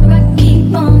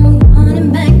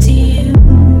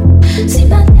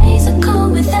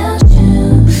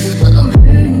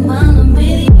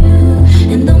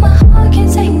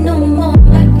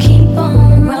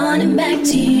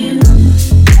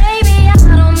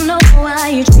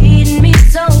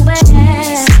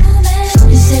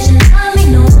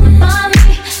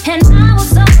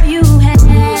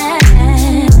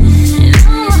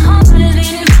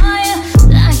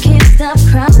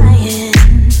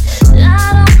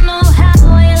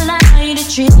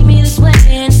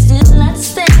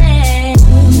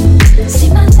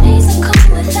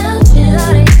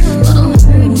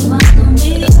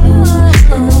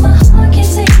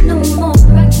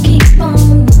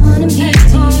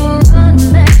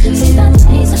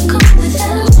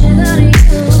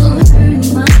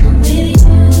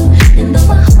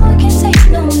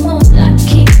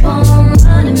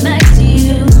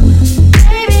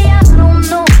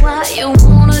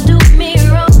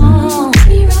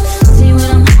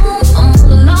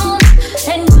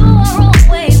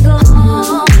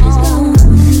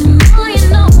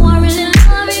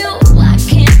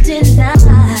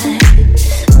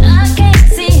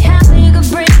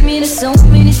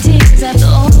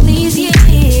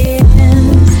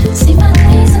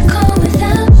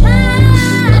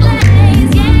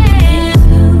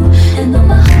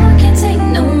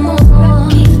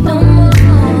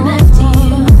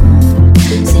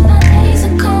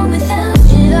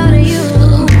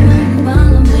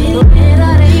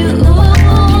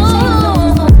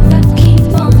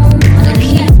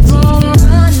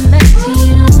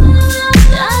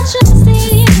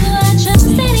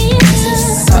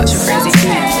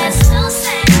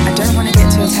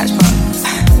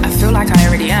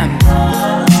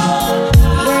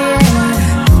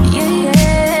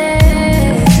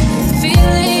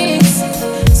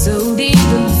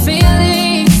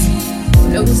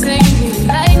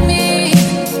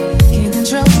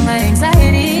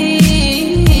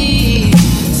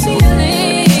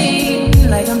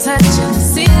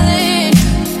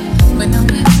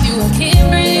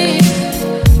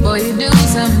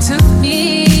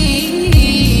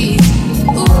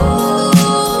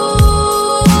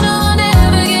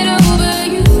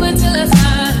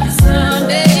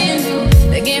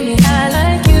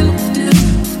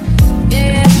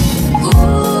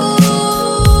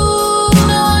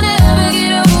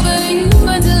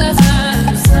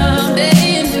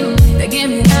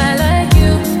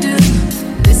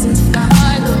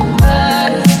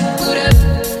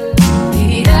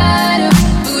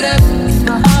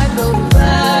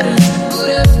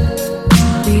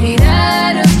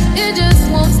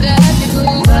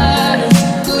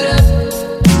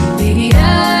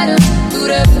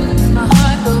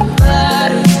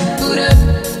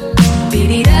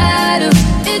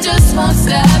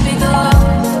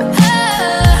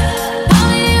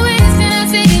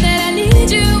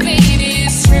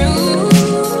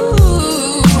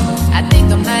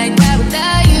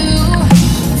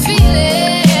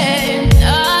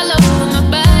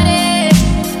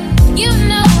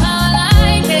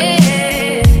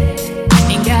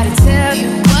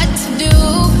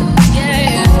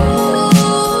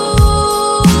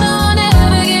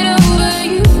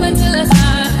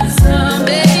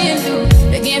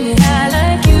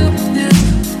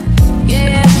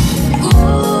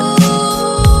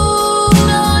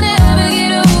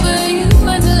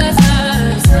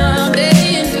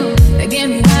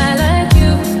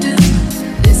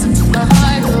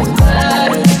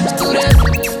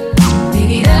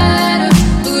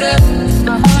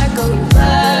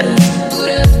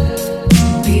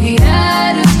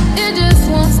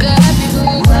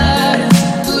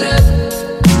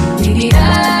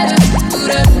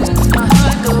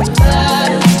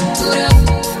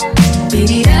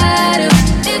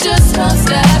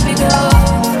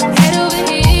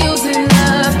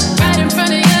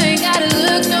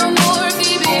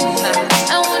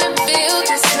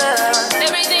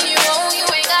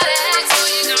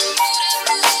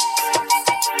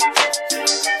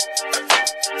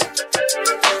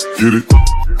Get it?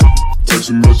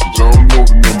 Text a message, I don't know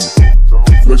the number.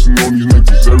 Flexing on these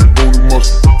niggas, every bone and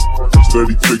muscle.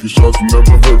 Steady taking shots,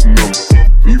 never hurting them.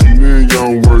 Even then,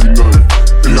 y'all don't worry nothing.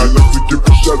 And I like to give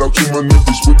a shout out to my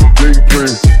niggas with the game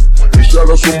plan. And shout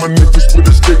out to my niggas with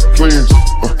escape plans.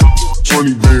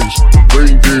 20 bands,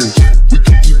 rain dance. We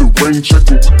can keep the rain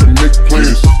checking, we can make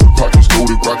plans. Pockets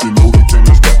loaded, rocket loaded,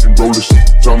 cannons rockin' rollers.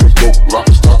 Diamonds go, lock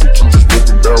and stock and juice,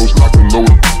 smoking barrels, lock and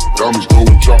loaded. Diamonds go,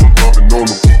 chopping, popping on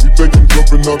them. You think I'm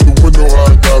jumping out the window,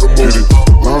 I got them over.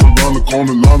 Line around the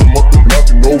corner, line them up and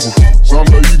knocking over. Sound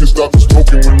like you can stop the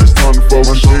smoking when it's time to fall.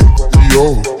 My shade, we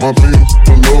all, my pain,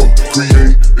 my law.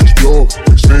 Create, explore,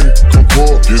 expand,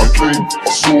 concord. I came,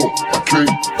 I saw, I came,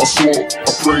 I saw.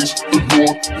 I praise the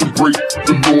Lord, and break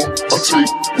the law. I take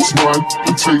what's mine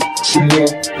and take some more.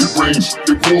 It rains,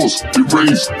 it pours, it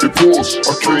rains, it pours.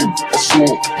 I came, I saw,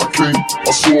 I came,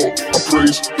 I saw. I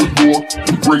praise the Lord,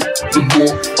 and break the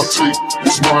law. I take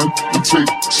what's mine and take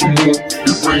some more.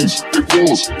 It rains, it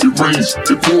pours, it rains,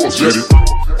 it pours. Get it?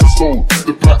 So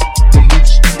the pack, the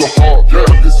loose, the hard. Yeah,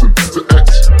 listen to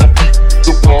X, I beat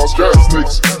the bars. Yeah,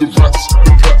 snakes, the rats,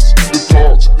 the cats, the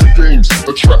dogs, the games,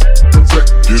 the trap, protect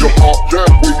your heart. Yeah,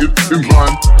 waiting in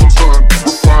line, on time,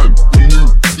 refine the new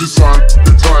design.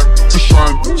 The time to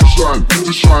shine, to shine,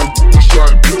 to shine, to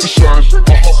shine, to shine.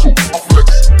 I hustle, I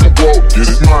flex, the world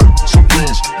is mine. So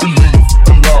please believe,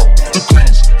 allow the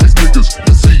crease. These niggas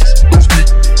disease, don't speak,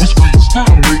 we squeeze. I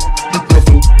make the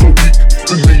devil go weak,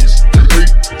 the knees. You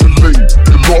hate, you lame,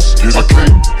 you lost. I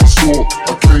came, I saw,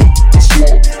 I came, I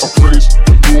saw. I praise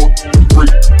the Lord and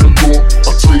break the law.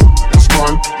 I take what's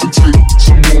mine and take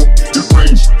some more. It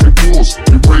rains, it pours,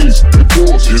 it rains, it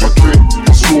pours. I came,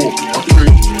 I saw, I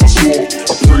came, I saw.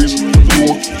 I praise the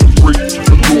Lord and break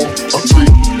the law. I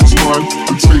take what's mine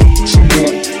and take some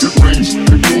more. It rains,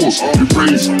 it pours, it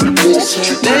rains, it pours.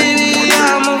 Baby,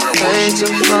 I'm afraid to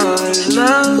fall in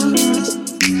love.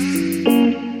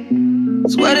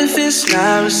 So what if it's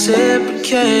not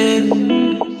reciprocated?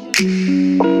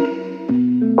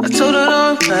 I told her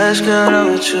don't rush, girl,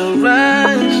 don't you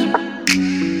rush.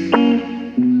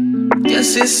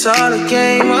 Guess it's all a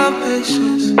game of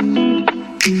patience.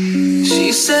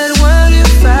 She said, what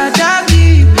if I die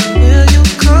deep? Will you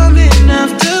come in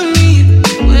after me?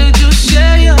 Would you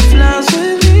share your flowers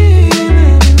with me?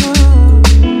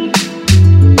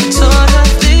 I told her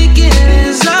thinking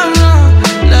is I'm wrong.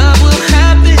 Love will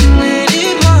happen when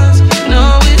it wants. No,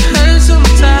 it hurts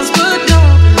sometimes, but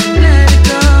don't let it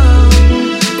go.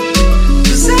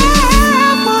 'Cause I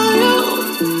want you,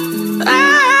 I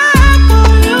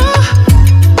want you,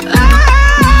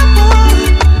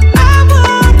 I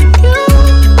want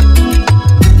you.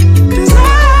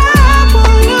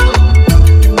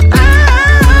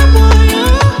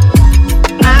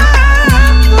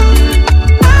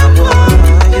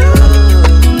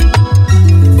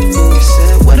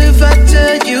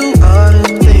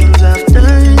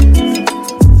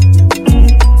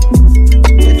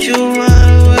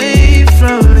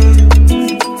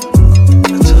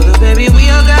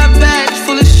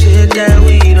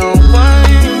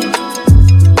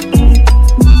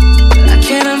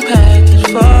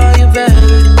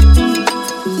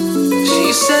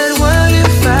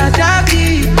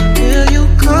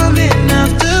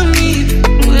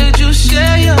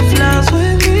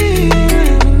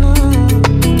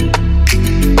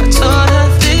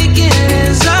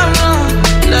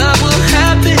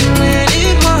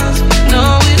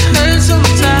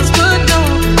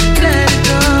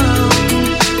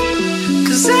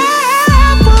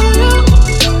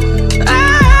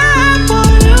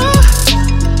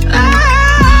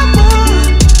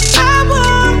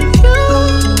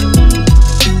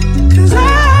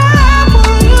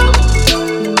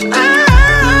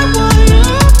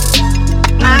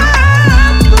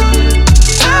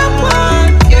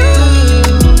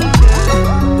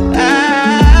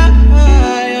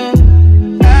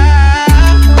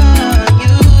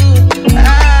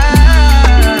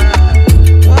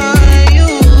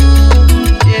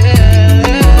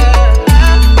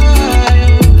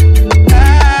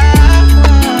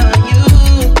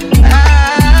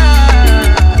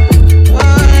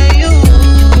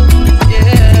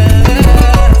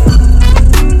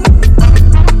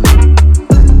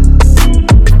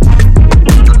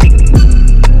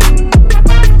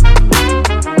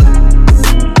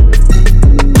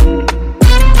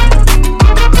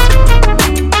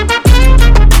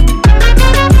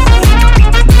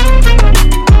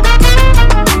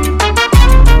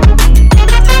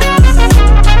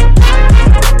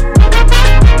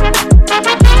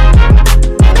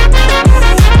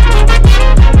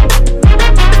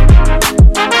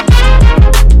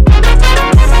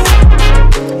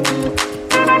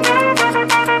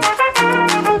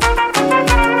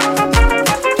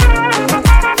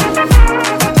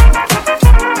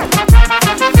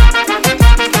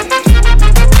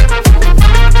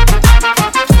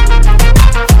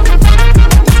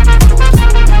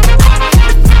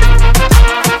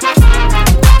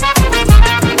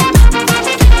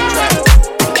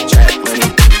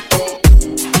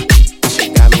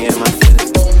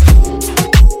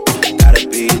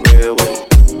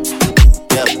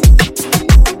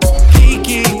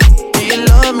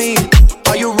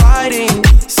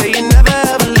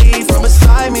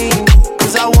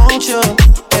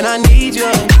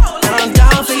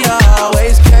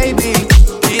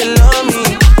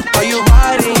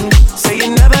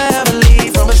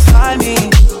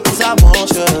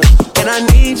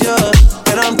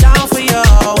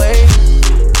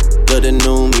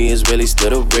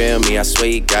 the real me. I swear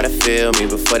you gotta feel me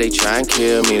before they try and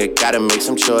kill me. They gotta make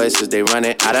some choices, they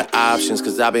running out of options.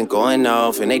 Cause I've been going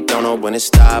off and they don't know when to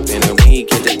stop. And when you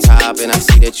get to the top and I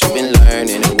see that you've been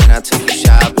learning. And when I take you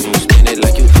shopping, you spend it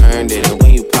like you earned it. And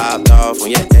when you popped off on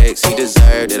your ex, he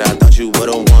deserved it. I thought you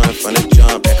would've won from the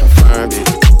jump that confirmed it.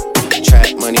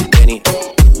 Trap money, Benny.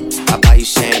 I buy you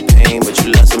champagne, but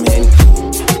you love some Henny.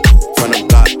 From the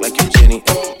block like you Jenny.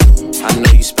 I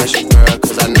know you special, girl,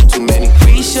 cause I know too many.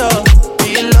 Risha, do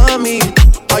you love me?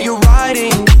 Are you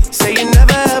riding? Say you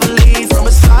never ever leave from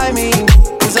beside me.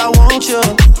 Cause I want you,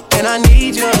 and I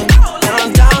need you. And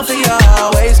I'm down for you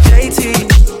always, JT.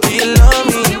 Do you love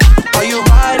me? Are you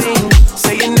riding?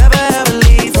 Say you never ever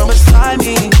leave from beside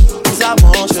me. Cause I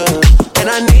want you, and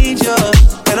I need you.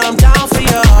 And I'm down for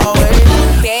you always.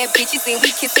 Bad bitches and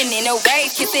we kissing in a wave,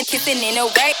 kissing in a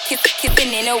wave,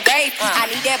 kissing in a wave. I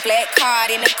need that black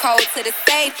card in the code to the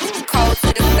safe, code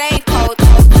to the safe, code to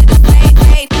the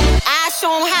safe. I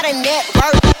show 'em how to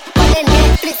network. Put that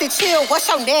Netflix and chill. What's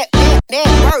your net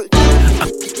worth?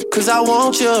 Cause I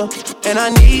want you, and I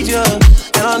need you.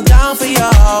 And I'm down for you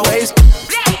always.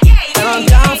 And I'm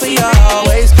down for you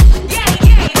always.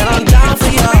 And I'm down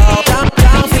for you, down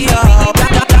for you,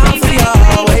 down for you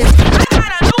always.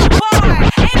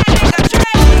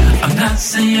 I'm not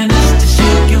saying this to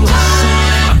shake you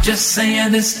up. I'm just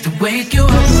saying this to wake you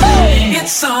up.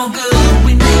 It's all good when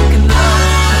we making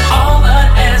love. All I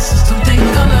ask is to take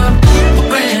a look for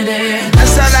granted.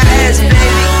 That's all I ask, baby.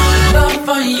 Love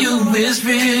for you is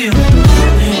real.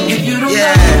 If you don't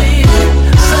love me,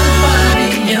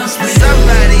 somebody else will.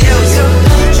 Somebody else will.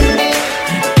 Don't you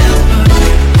ever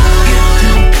get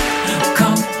too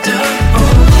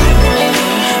comfortable.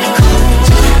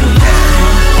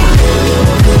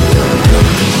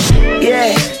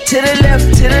 Yeah, to the left,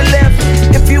 to the left.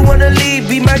 If you wanna leave,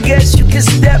 be my guest, you can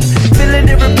step. Feeling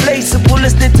irreplaceable,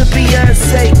 listening to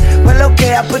Beyonce. Well,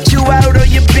 okay, I put you out on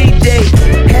your B-day.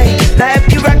 Hey, now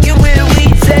if you rockin' with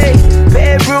Weezy,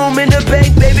 bedroom in the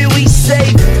bank, baby, we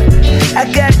safe. I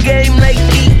got game like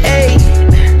EA,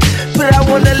 but I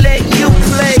wanna let you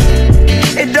play.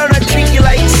 And don't I treat you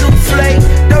like souffle?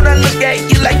 Don't I look at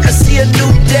you like I see a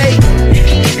new day?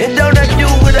 And don't I do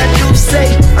what I do say?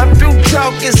 I'm through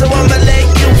talking, so I'ma let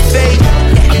you fade.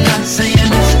 I'm not saying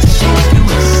this to shake you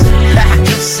up. I'm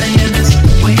just saying this to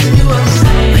wake you up.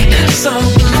 It's all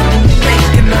good when we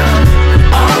making love.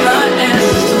 All I ask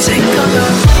is to take a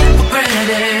look for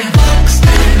granted.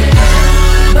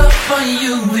 Love for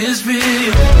you is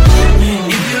real.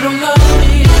 If you don't love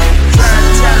me, try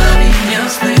to tell me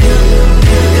else will.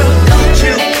 Don't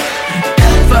you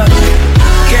ever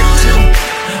get too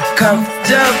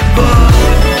comfortable.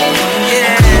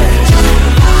 Yeah.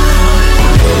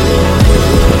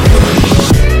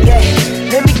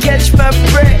 Let me catch my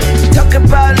breath. Talk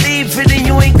about leaving and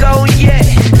you ain't gone yet.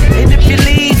 And if you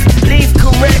leave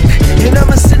correct. And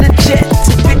I'ma send a jet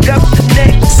to pick up the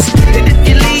next. And if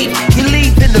you leave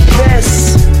in the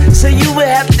best. So you would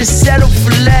have to settle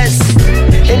for less.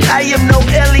 And I am no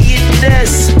Elliot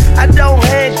Ness. I don't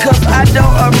handcuff, I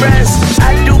don't arrest.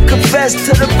 I do confess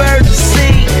to the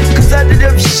emergency. Cause under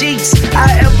them sheets,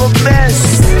 I am a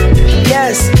mess.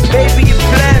 Yes, baby, you're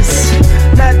blessed.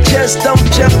 Not just don't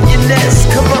jump your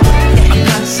nest. Come on. I'm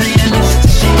not saying this to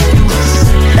shake you up.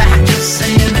 I'm just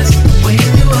saying this to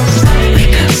wake you up.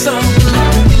 It's all good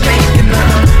when we making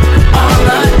love. All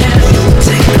I ask is to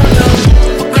take a look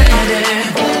for granted.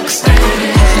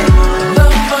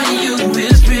 Love for you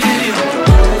is real.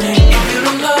 If you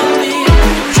don't love me,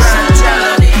 try to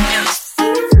tell me else.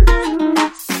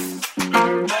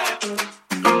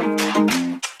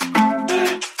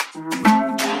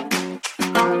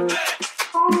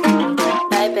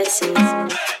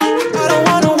 I don't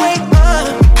wanna wake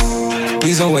up.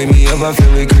 Please don't wake me up, I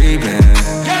feel it creeping.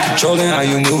 Controlling how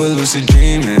you move, a lucid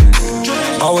dreaming.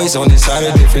 Always on this side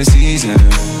of different season.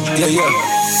 Yeah.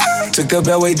 Took the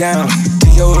bellway down to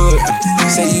your hood.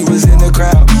 Say you was in the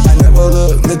crowd. I never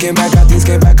looked. Looking back, I things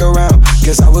came back around.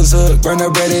 Guess I was hooked. Burn the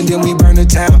bread and then we burn the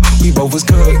town. We both was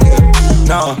cooked. Yeah.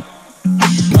 No.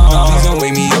 Please don't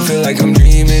wake me up, feel like I'm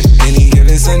dreaming. Any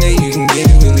given Sunday, you can get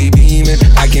it really beaming.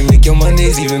 I can make your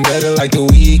Mondays even better like the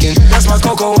weekend. That's my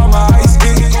cocoa on my ice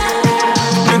cream.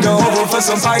 Been over for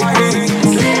some piping.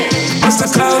 What's the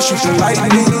clouds, shoot the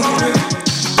lightning.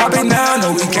 Popping now,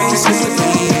 no we can't sleep.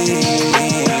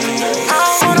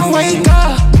 I don't wanna wake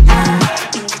up.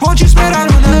 Won't you spread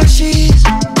out on the sheets?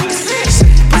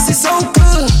 Pussy so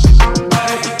good.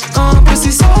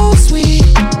 Pussy so sweet.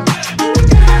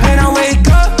 When I wake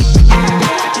up,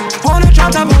 wanna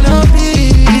drop top on the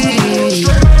beach.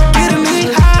 Getting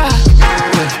me high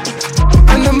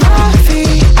under my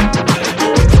feet.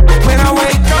 When I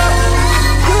wake up,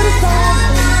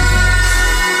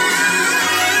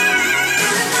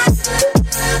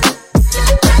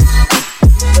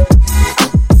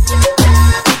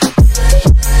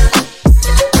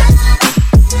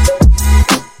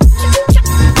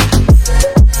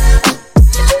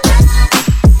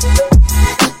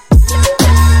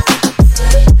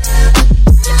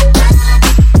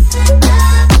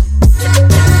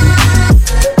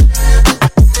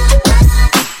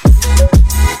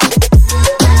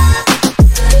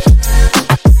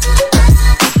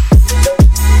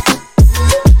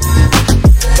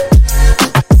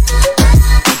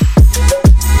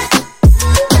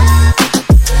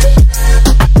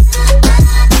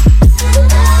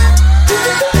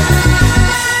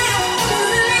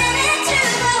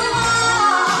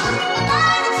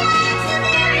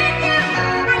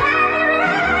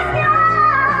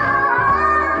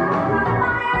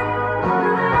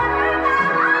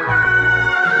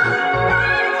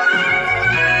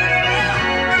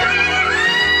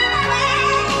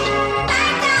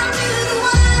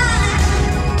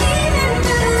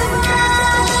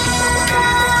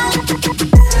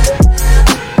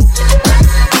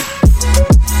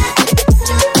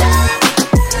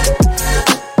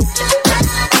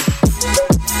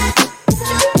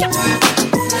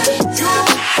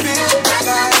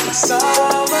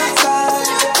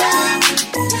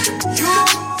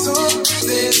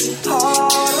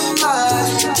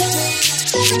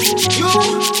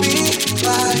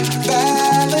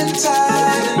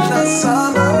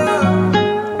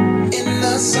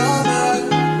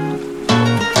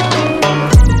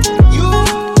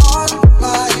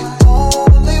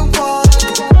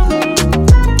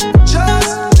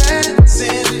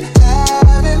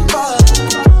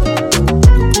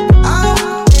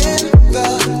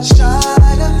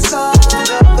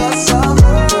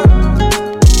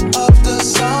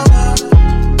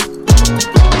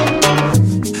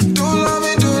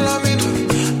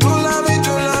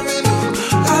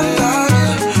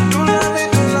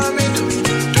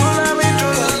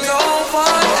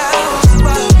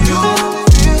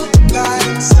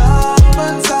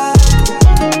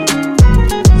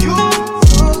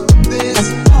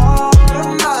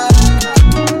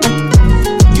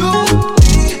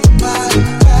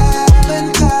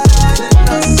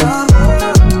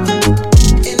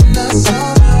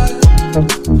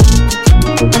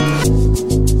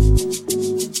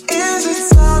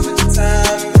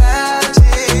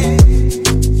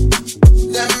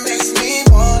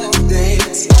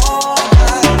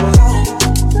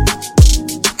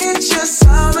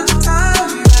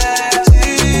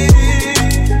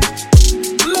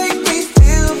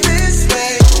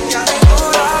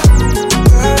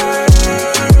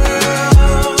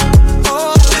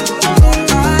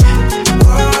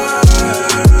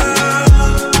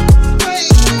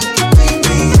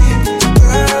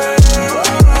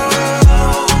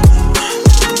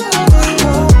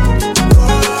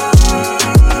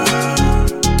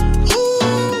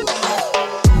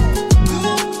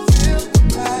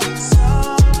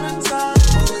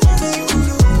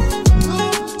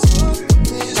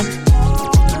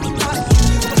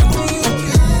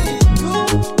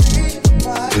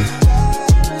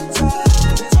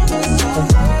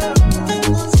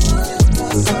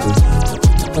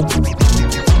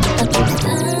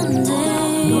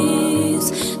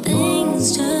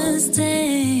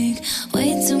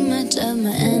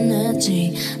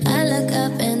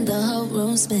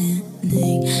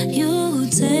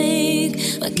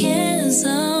 can't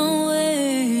some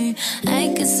way.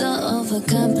 I get so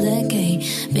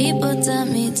overcomplicate. People tell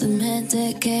me to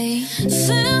medicate.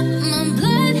 Feel my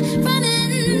blood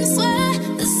running, swear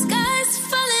the sky's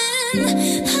falling.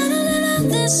 I don't know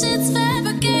this shit's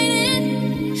fabricated.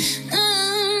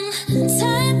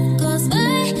 Time goes by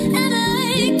and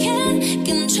I can't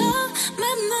control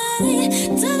my mind.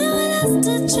 Tell me what else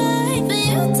to try, but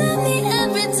you tell me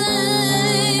every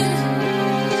time.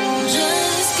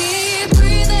 Just keep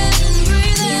breathing and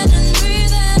breathing and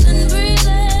breathing and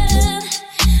breathing.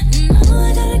 No, I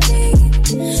gotta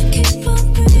keep on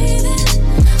breathing.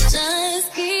 Just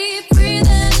keep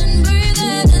breathing and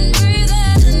breathing and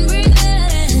breathing and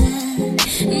breathing.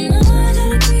 No, I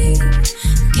gotta keep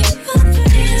on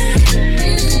breathing.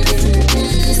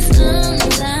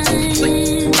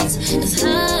 Sometimes it's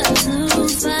hard to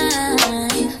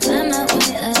find my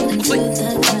way up into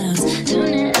the clouds.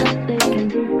 Tuning up, they can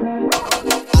be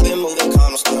I've been moving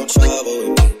calm, there's no trouble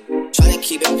with me. Trying to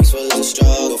keep it peaceful is a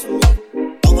struggle for me.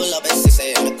 Don't pull up at 6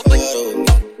 a.m. to cuddle with me.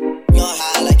 You know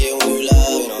how I like it when you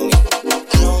love it on me.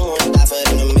 I don't wanna die for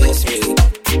them to miss me.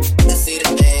 I see the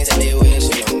things that they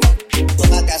wishing on me.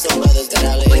 Look, I got some brothers that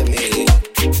outlive me.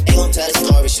 They gon' tell the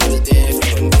story, she was different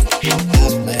from me.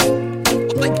 God's plan,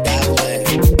 God's plan.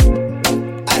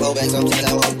 I go back sometimes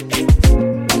I won't.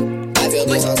 I feel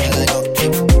good sometimes I don't.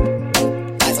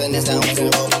 I finesse down with the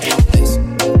road.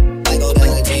 I go down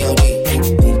like G.O.D.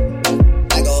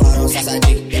 I go hard on Southside G.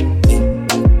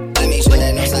 I make sure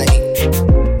that no side E.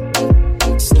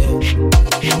 Still.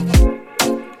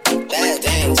 Bad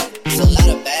things. It's a lot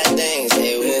of bad things.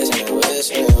 They wish and wish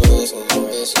and wish and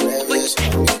wish and wish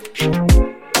on me.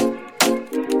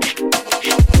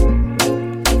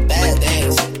 Bad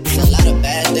things. It's a lot of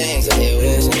bad things. They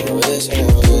wish and wish and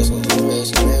wish and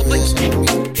wish and wish on me.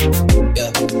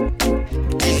 Yeah.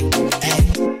 Hey, hey.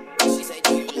 She say,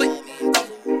 do you love me?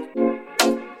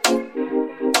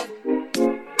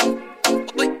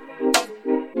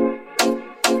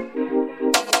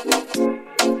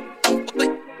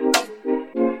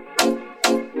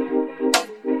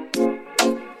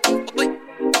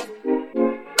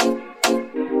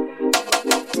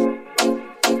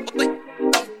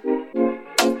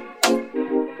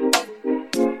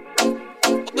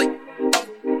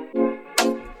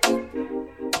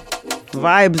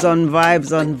 Vibes on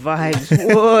vibes on vibes.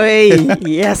 Boy,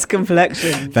 yes,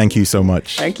 Complexion. Thank you so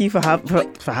much. Thank you for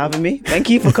having me. Thank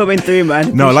you for coming through,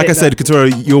 man. No, like I Appreciate said,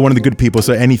 Katura, you're one of the good people.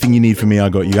 So anything you need from me, I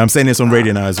got you. I'm saying this on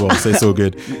radio now as well, so it's all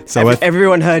good. So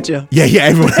everyone heard you. Yeah,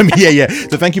 everyone. Yeah.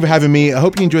 So thank you for having me. I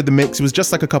hope you enjoyed the mix. It was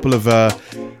just like a couple of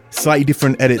slightly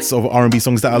different edits of R&B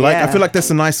songs that I like. Yeah. I feel like that's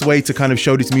a nice way to kind of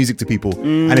show this music to people.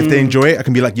 And if they enjoy it, I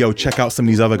can be like, yo, check out some of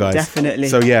these other guys. Definitely.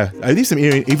 So yeah, I leave some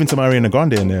even some Ariana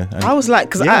Grande in there. And I was like,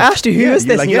 because yeah. I asked you, who is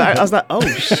this? Like, And I was like, oh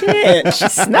shit, she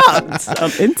snapped.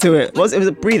 I'm into it. Was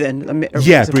it Breathing?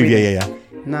 Yeah, Breathe. Yeah.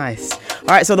 Nice. All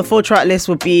right, so the full track list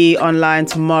will be online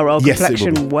tomorrow. Yes, it will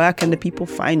Complexion, be. where can the people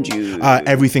find you?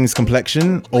 Everything's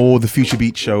Complexion or the Future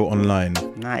Beat Show online.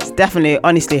 Nice. Definitely,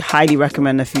 honestly, highly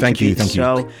recommend the Future Thank you.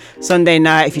 Show. Sunday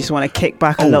night, if you just want to kick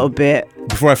back a little bit.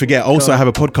 Before I forget, also I have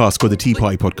a podcast called the Tea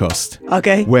Party Podcast.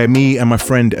 Okay. Where me and my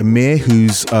friend Amir,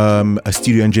 who's a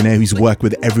studio engineer who's worked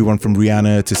with everyone from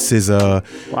Rihanna to SZA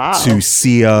to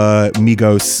Sia,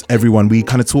 Migos, everyone. We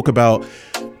kind of talk about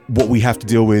what we have to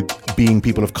deal with being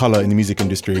people of color in the music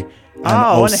industry. And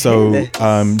also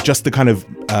just the kind of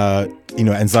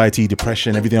anxiety,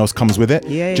 depression, everything else comes with it.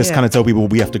 Kind of tell people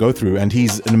what we have to go through. And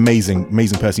he's an amazing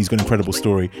person. He's got an incredible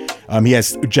story. He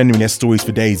genuinely has stories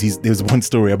for days. There was one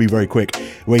story, I'll be very quick,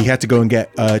 where he had to go and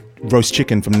get roast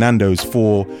chicken from Nando's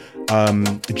for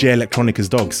Jay Electronica's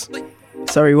dogs.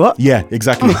 Sorry, what? Yeah,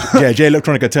 exactly. Jay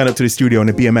Electronica turned up to the studio on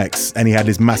a BMX and he had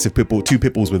this massive two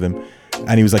pit bulls with him.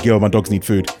 And he was like, yo, my dogs need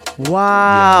food.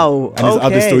 Wow. Yeah. And his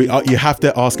other story, you have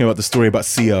to ask him about the story about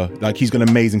Sia. Like, he's got an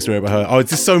amazing story about her. Oh,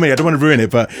 it's just so many. I don't want to ruin it,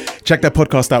 but check that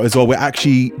podcast out as well. We're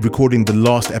actually recording the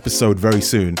last episode very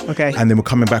soon. Okay. And then we're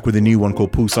coming back with a new one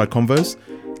called Poolside Convos.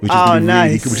 Which is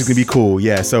nice. Which is going to be cool.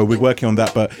 Yeah, so we're working on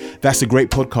that. But that's a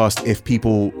great podcast if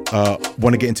people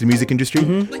want to get into the music industry.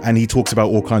 Mm-hmm. And he talks about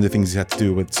all kinds of things he had to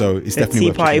do with. So it's definitely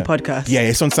worth Tea checking Party out. Podcast. Yeah,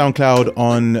 it's on SoundCloud,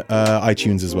 on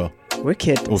iTunes as well.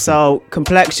 Wicked. Awesome. So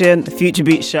Complexion, the Future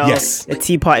Beat Show, yes, the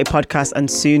Tea Party Podcast,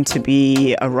 and soon to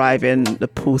be arriving the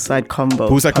Poolside Combo.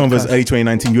 Poolside Convos early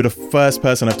 2019. You're the first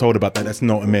person I've told about that. That's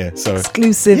not Amir. So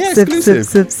exclusive. Yeah,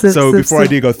 exclusive. So before I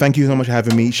do go, thank you so much for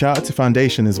having me. Shout out to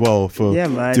Foundation as well for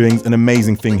doing an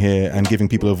amazing thing here and giving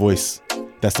people a voice.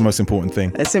 That's the most important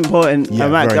thing. It's important. Yeah,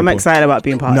 I'm excited about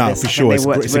being part of this. No, for sure. It's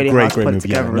really a great As move.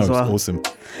 Yeah, well. it's awesome.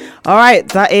 All right,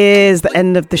 that is the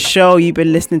end of the show. You've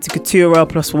been listening to Couture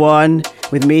Plus One.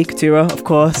 with me, Katura, of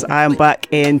course. I am back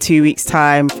in 2 weeks'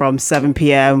 time from 7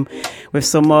 p.m. with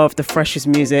some more of the freshest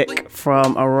music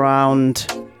from around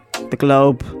the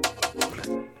globe.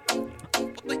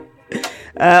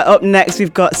 Up next,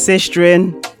 we've got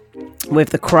Sistrin with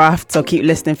The Craft, so keep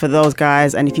listening for those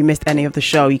guys. And if you missed any of the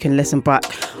show, you can listen back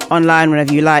online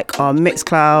whenever you like on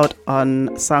Mixcloud, on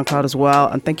SoundCloud as well.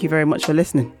 And thank you very much for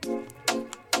listening.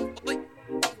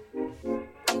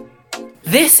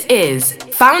 This is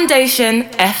Foundation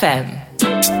FM.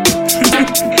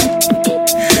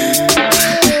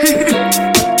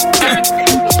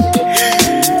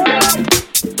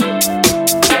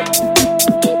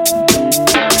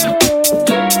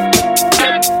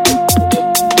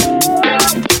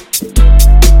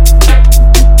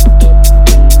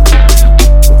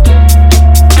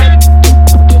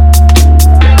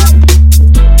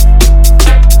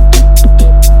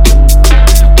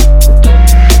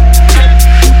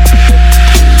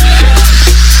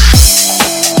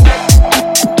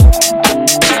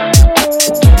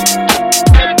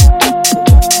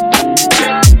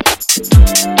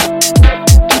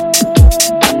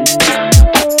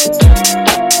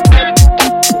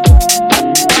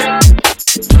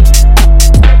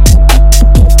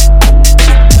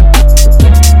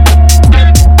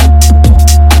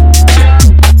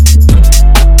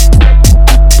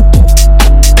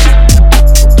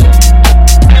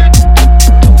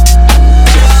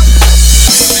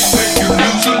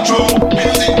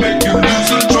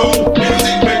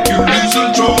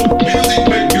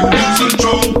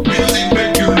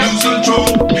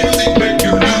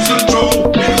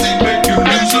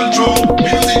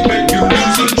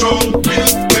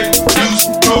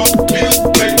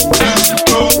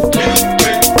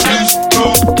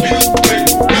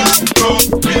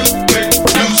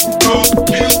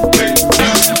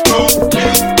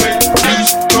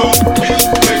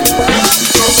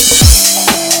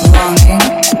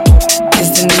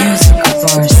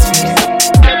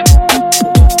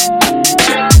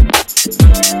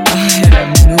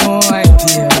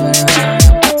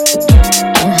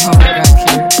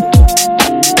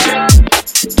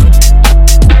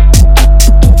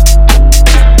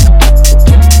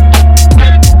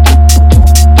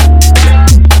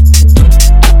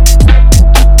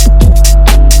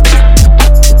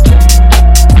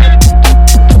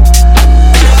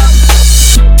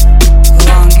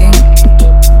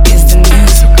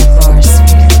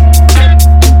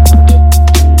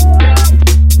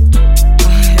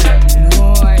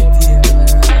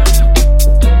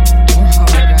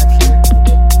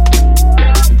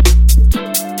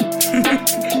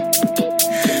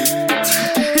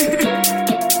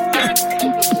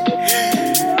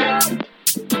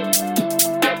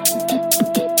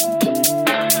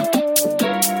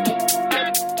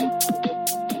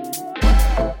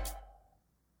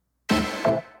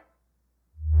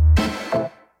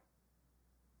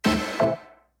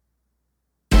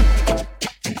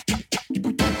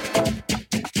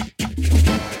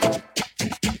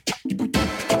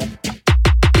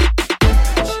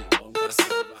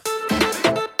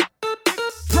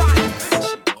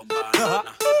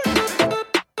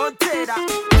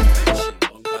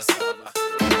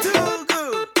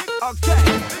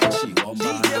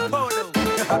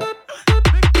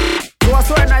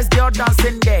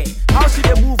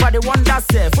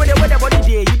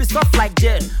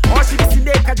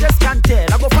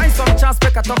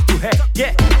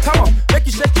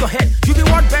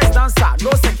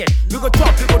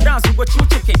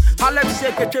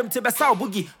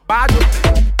 Boogie, Bado,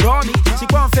 Domi, she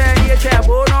can't fair near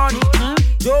Chabononi.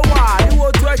 Joe, you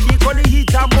will twerk, on the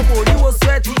heat, I'm mobile, you will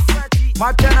sweaty.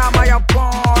 Matana, my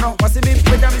appono, was it me,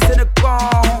 put them in the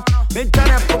car?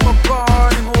 Mentana, put my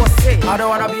car, and was say, I don't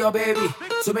wanna be your baby.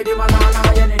 So, me, the manana,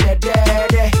 and the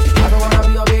dead. I don't wanna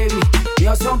be your baby.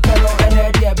 You're some fellow, and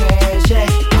they're dear,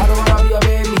 I don't wanna be your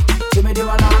baby. So, me, the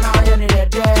manana, and the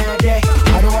dead.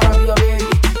 I don't wanna be your baby.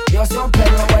 You're some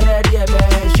fellow, and they're dear,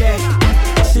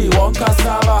 She want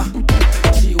cassava,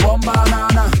 she want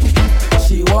banana,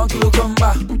 she want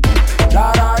cucumber,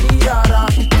 da da di da da.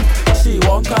 She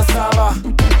want cassava,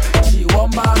 she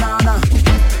want banana,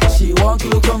 she want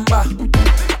cucumber,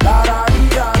 da da di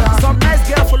da da. Some nice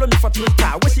girl follow me for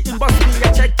Twitter, when she inbox me,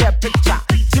 I check her picture.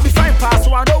 She be fine pass,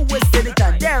 so I don't waste any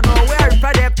time. They know where I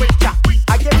reply their picture.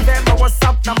 I give them a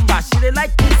WhatsApp number, she they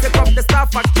like me, take off the star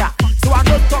factor. So I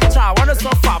don't talk to her, wanna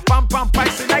suffer, pam pam pam.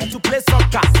 She like to play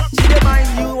soccer. She dey mind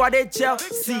you, I dey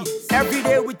Chelsea. Every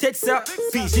day we take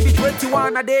selfie. She be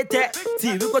 21, I dey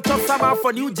 30. We go chop some out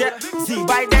for New Jet. See,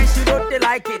 by then she don't they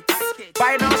like it.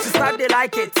 By now she start they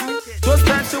like it. Those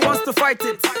times she wants to fight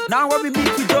it. Now when we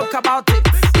meet we joke about it.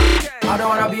 I don't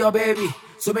wanna be your baby.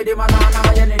 So me the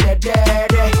banana, you need the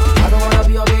daddy. I don't wanna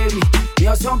be your baby.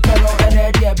 You're some fellow and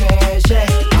a dear baby.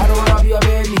 I don't wanna be your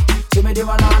baby. So me the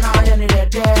banana, you need the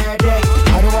daddy.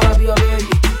 I don't wanna be your baby.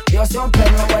 You're some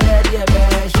fellow and a dear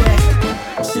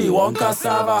baby. She want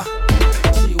cassava.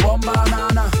 She want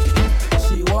banana.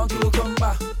 She want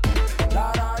cucumber.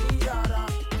 La, la.